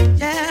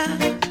 yeah.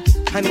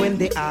 And when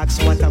they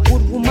ask what a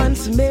good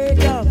woman's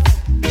made of,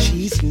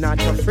 she's not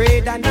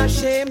afraid and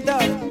ashamed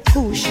of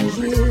who she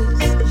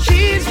is.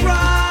 She's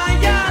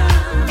royal,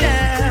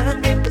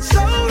 yeah,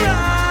 so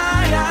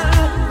royal.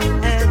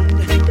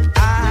 And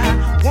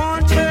I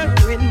want her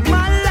in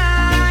my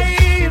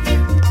life.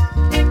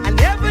 I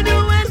never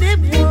knew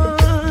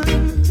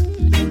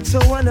anyone so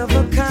one of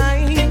a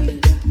kind.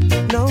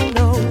 No,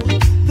 no,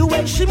 the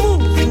way she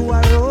moves to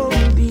her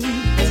own beat,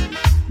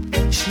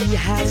 she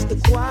has the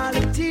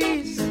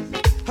qualities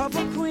of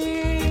a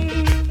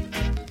queen.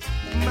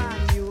 My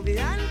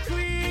Nubian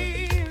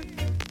queen.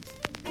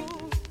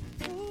 Ooh,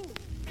 ooh,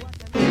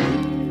 what a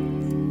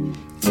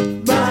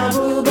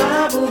Babu,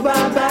 babu,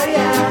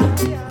 babaya.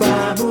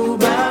 Babu,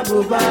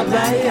 babu,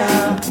 babaya.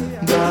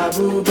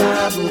 Babu,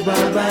 babu,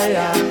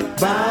 babaya.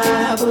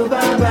 Babu,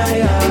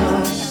 babaya.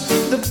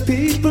 The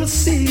people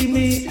see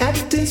me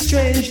acting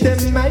strange.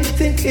 They might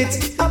think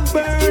it's a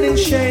burning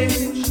shame.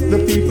 The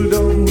people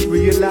don't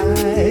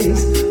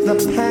realize the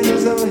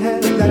pangs of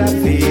hell that I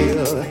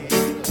feel.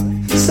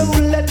 So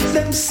let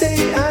them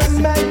say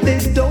I'm mad. They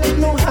don't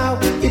know how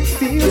it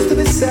feels to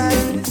be sad.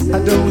 I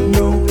don't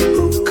know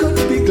who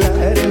could be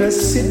glad in a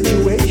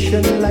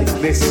situation like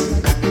this.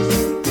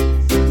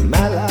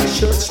 My last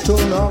shirt's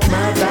torn off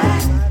my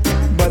back,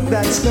 but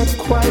that's not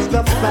quite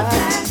the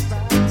fact.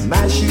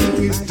 My shoe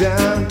is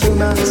down to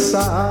my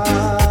socks.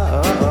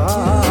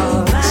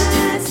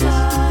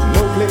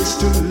 No place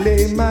to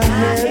lay my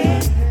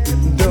head.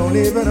 Don't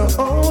even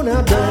own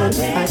a bed.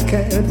 I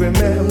can't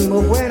remember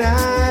when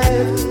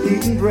I've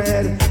eaten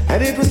bread.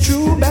 And it was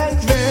true back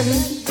then.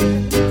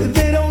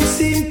 They don't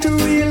seem to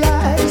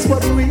realize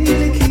what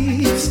really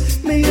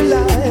keeps me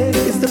alive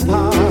is the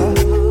power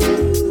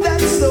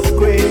that's so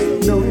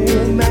great no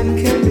man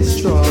can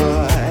destroy.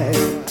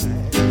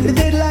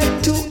 They'd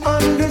like to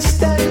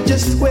understand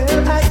just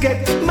where I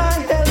get my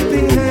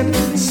helping hand.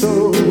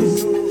 So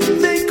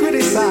they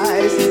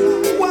criticize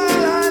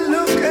while I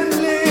look and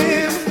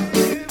live.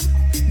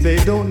 They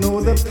don't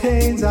know the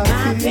pains I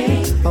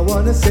feel. I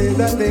wanna say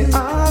that they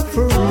are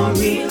for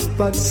real,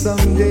 but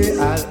someday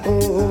I'll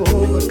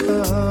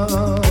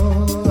overcome.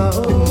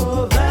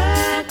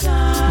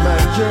 My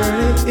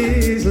journey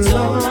is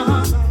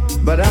long,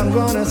 but I'm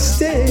gonna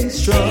stay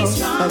strong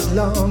as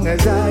long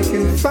as I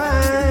can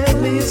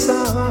find me a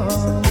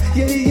song.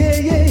 Yeah, yeah,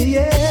 yeah,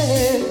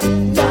 yeah.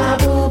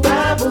 Babu,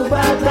 babu,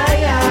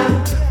 babaya.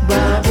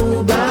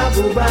 Babu,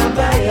 babu,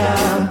 babaya.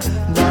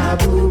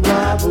 Babu,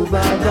 babu,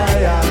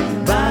 babaya.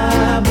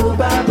 Babu,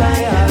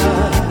 babaya.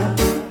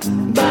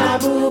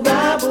 Babu,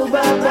 babu,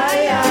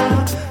 babaya.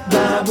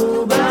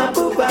 Babu,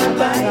 babu,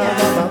 babaya.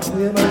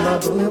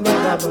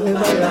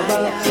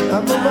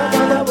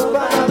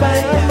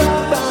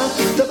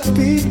 The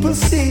people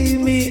see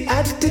me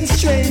acting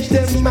strange.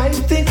 They might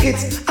think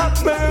it's a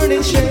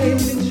burning shame.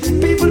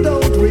 People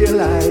don't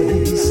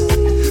realize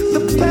the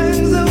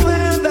pangs of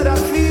hell that I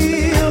feel.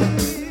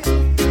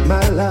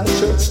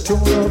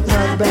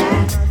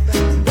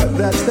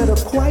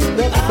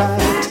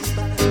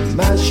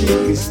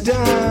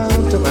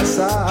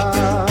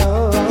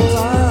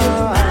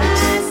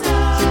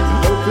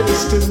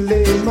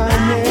 my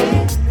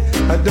head.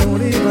 I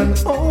don't even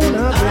own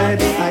a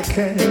bed. I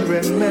can't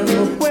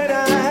remember when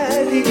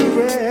I eat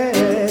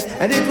bread.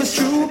 And it was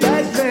true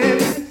back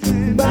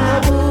then.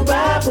 Babu,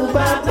 babu,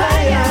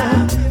 babaya.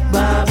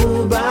 Babu,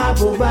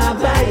 babu,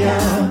 babaya.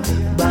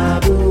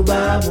 Babu,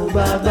 babu,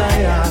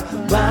 babaya.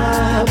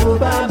 Babu,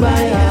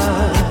 babaya.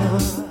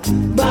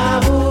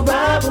 Babu,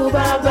 babu,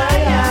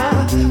 babaya.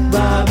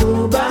 Babu,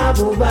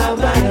 babu,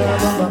 babaya.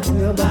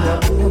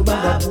 Babu,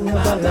 babu,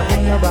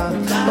 babaya.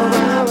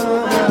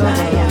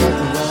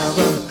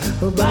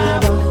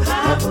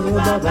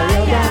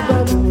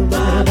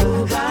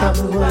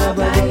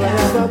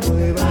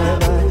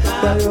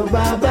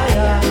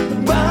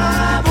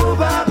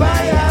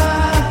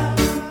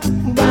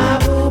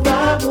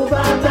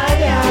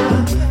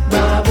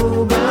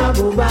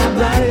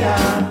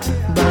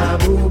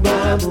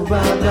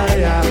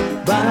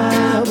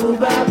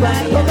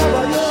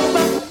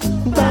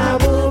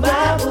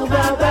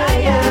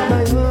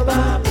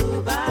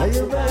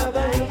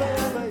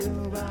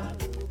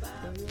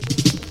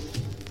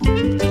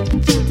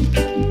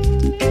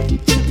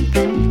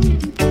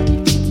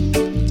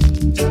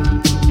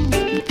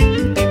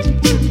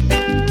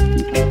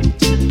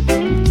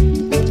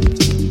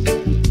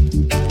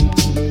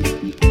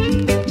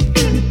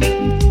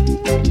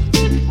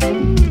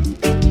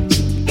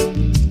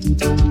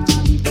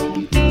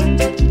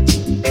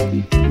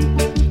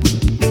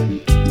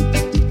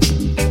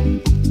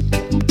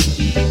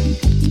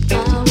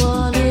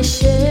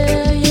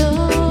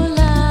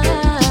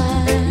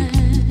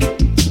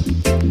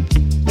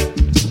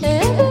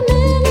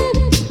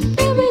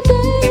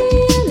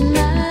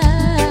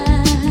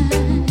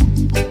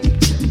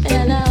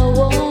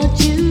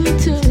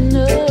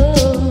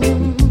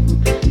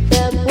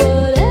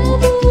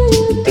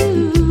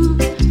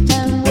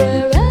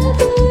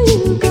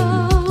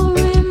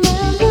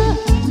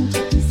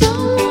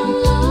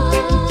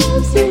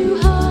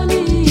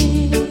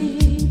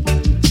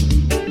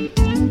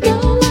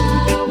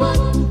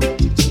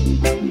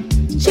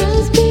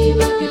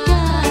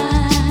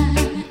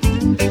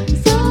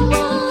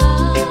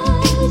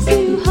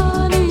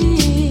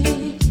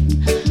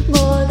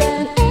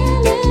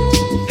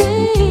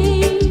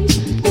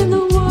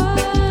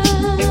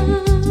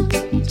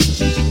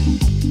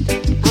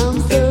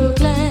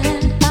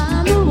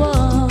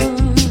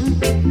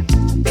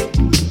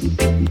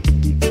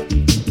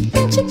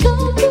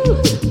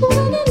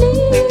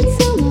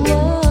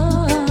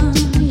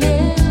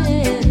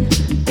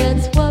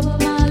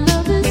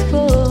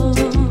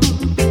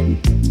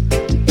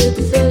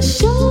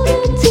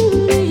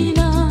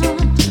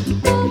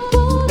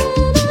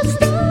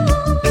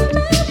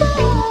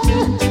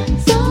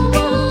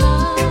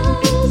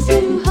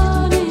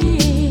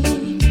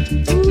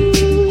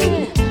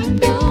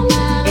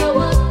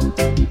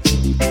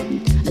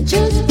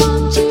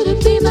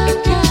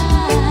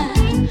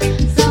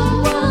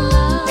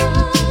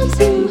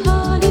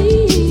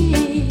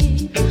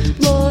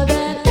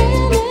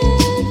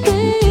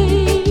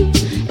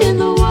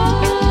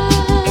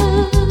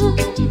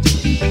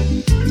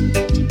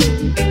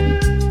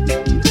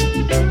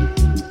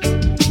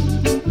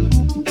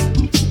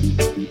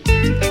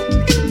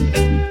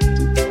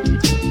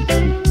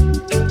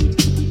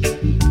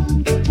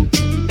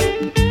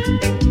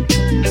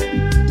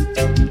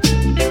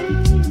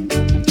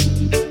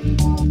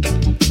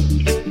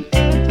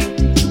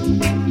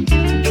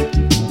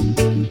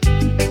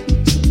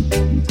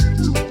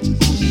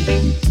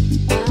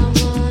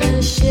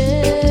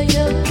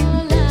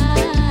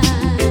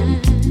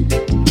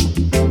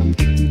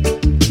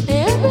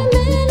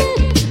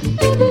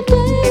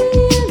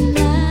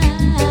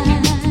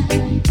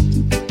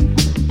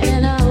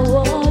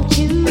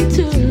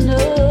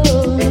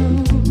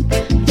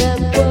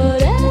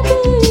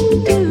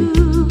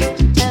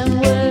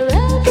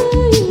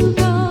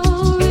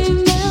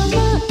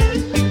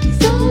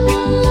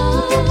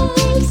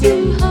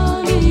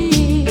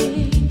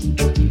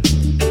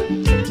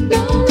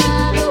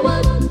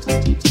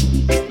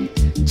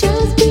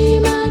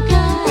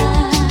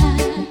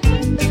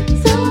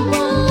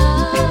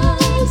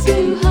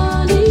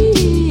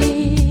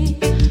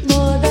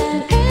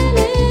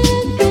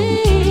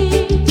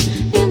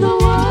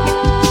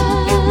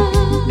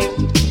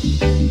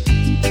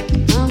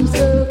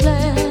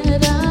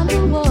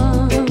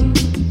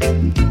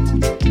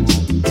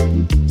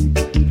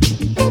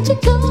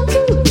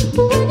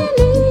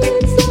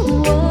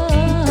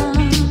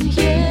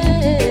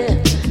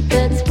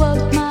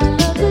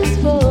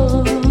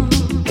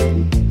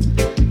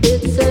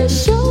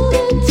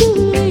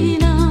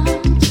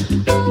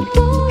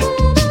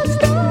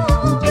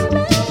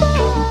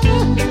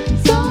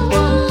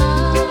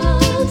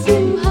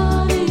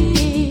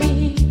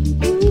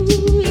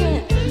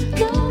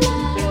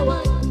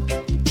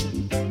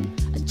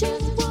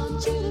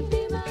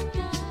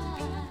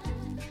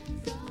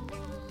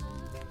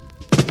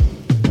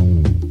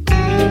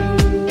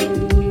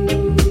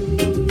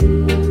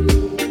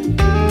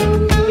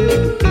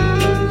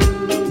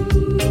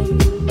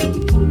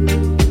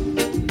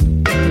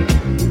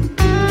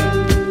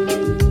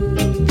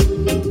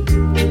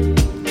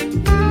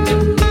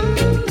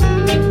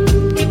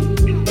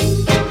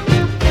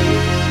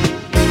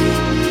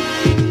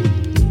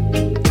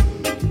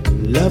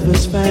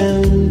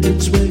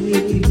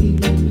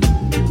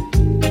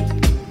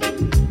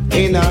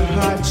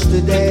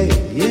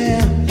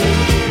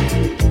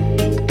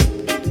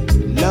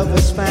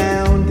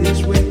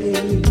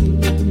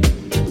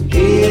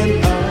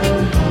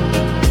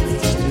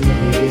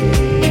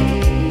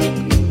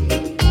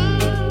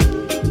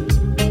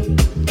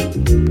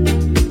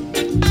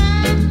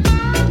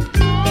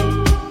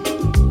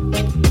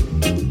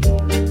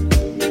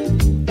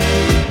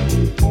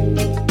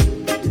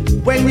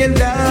 your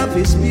love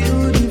is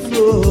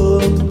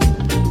beautiful.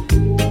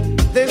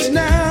 There's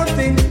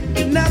nothing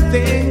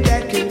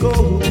that can go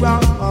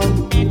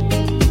wrong.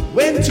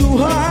 When two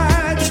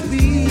hearts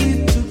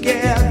beat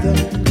together,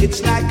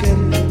 it's like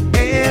an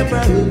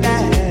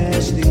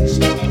everlasting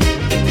song.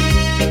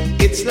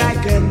 It's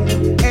like an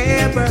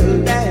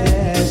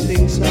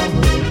everlasting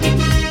song.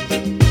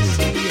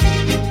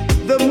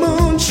 The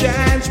moon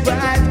shines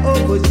bright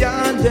over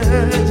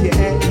yonder,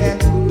 yeah,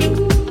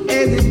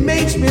 and it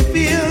makes me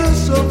feel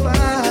so fine.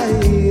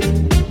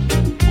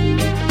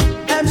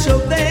 I'm so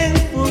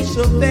thankful,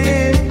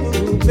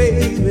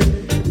 baby,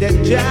 that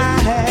Jah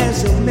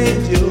has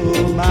made you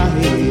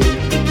mine.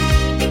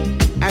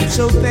 I'm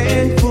so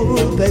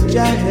thankful that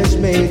Jah has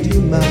made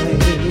you mine.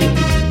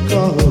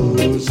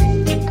 'Cause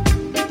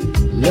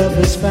love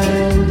has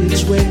found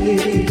its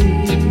way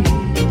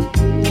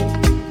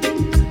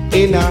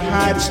in our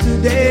hearts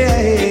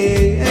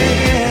today.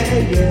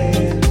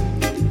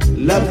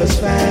 Love has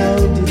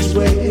found its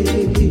way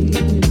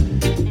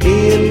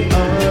in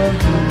our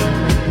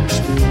hearts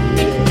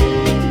today.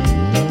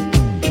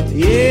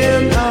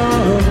 In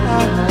our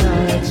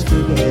hearts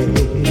today.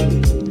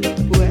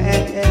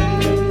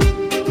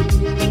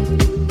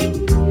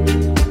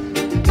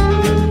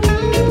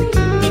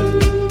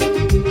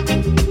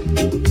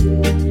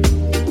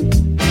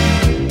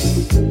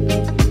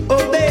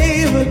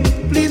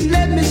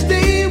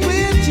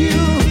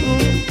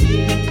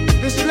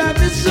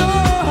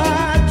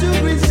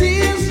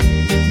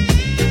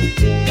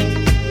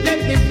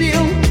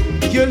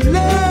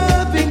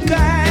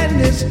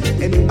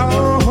 And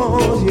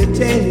all your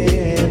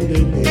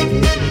tenderness,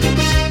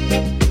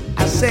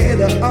 I said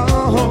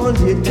all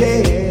your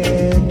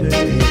tenderness,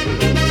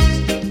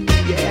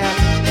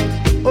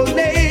 yeah. Oh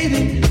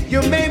lady,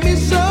 you made me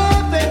so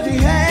very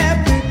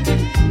happy.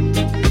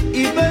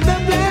 Even the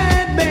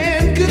blind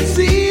man could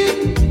see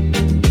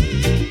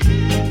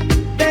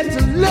that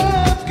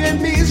love can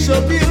be so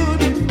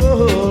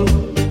beautiful.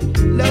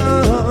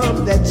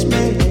 Love that's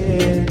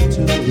meant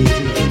to be.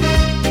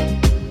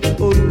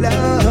 Oh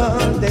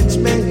love that's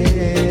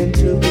meant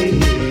to be.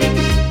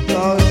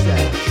 'Cause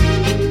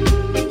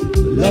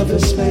love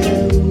has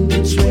found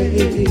its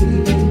way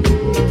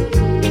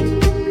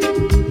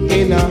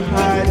in our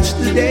hearts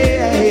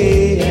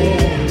today.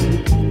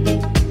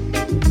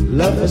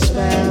 Love has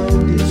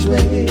found its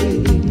way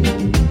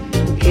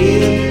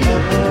in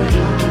our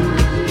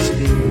hearts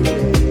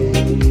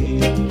today.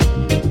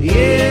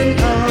 In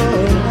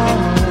our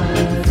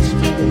hearts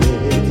today.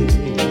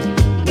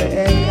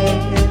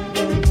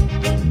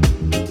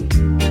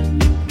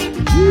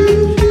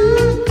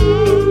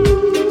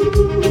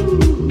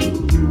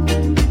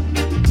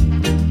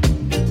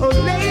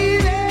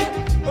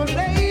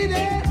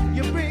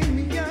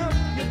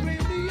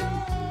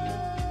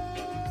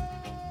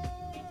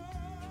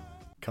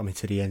 Coming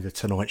to the end of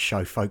tonight's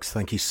show, folks.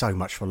 Thank you so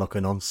much for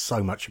locking on.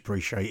 So much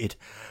appreciated.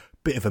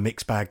 Bit of a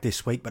mixed bag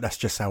this week, but that's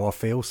just how I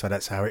feel, so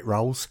that's how it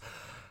rolls.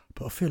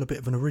 But I feel a bit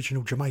of an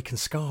original Jamaican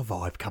ska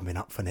vibe coming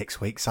up for next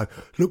week. So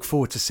look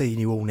forward to seeing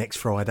you all next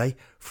Friday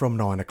from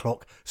 9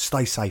 o'clock.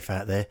 Stay safe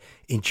out there.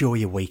 Enjoy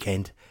your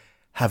weekend.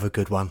 Have a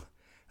good one.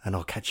 And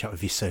I'll catch up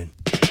with you soon.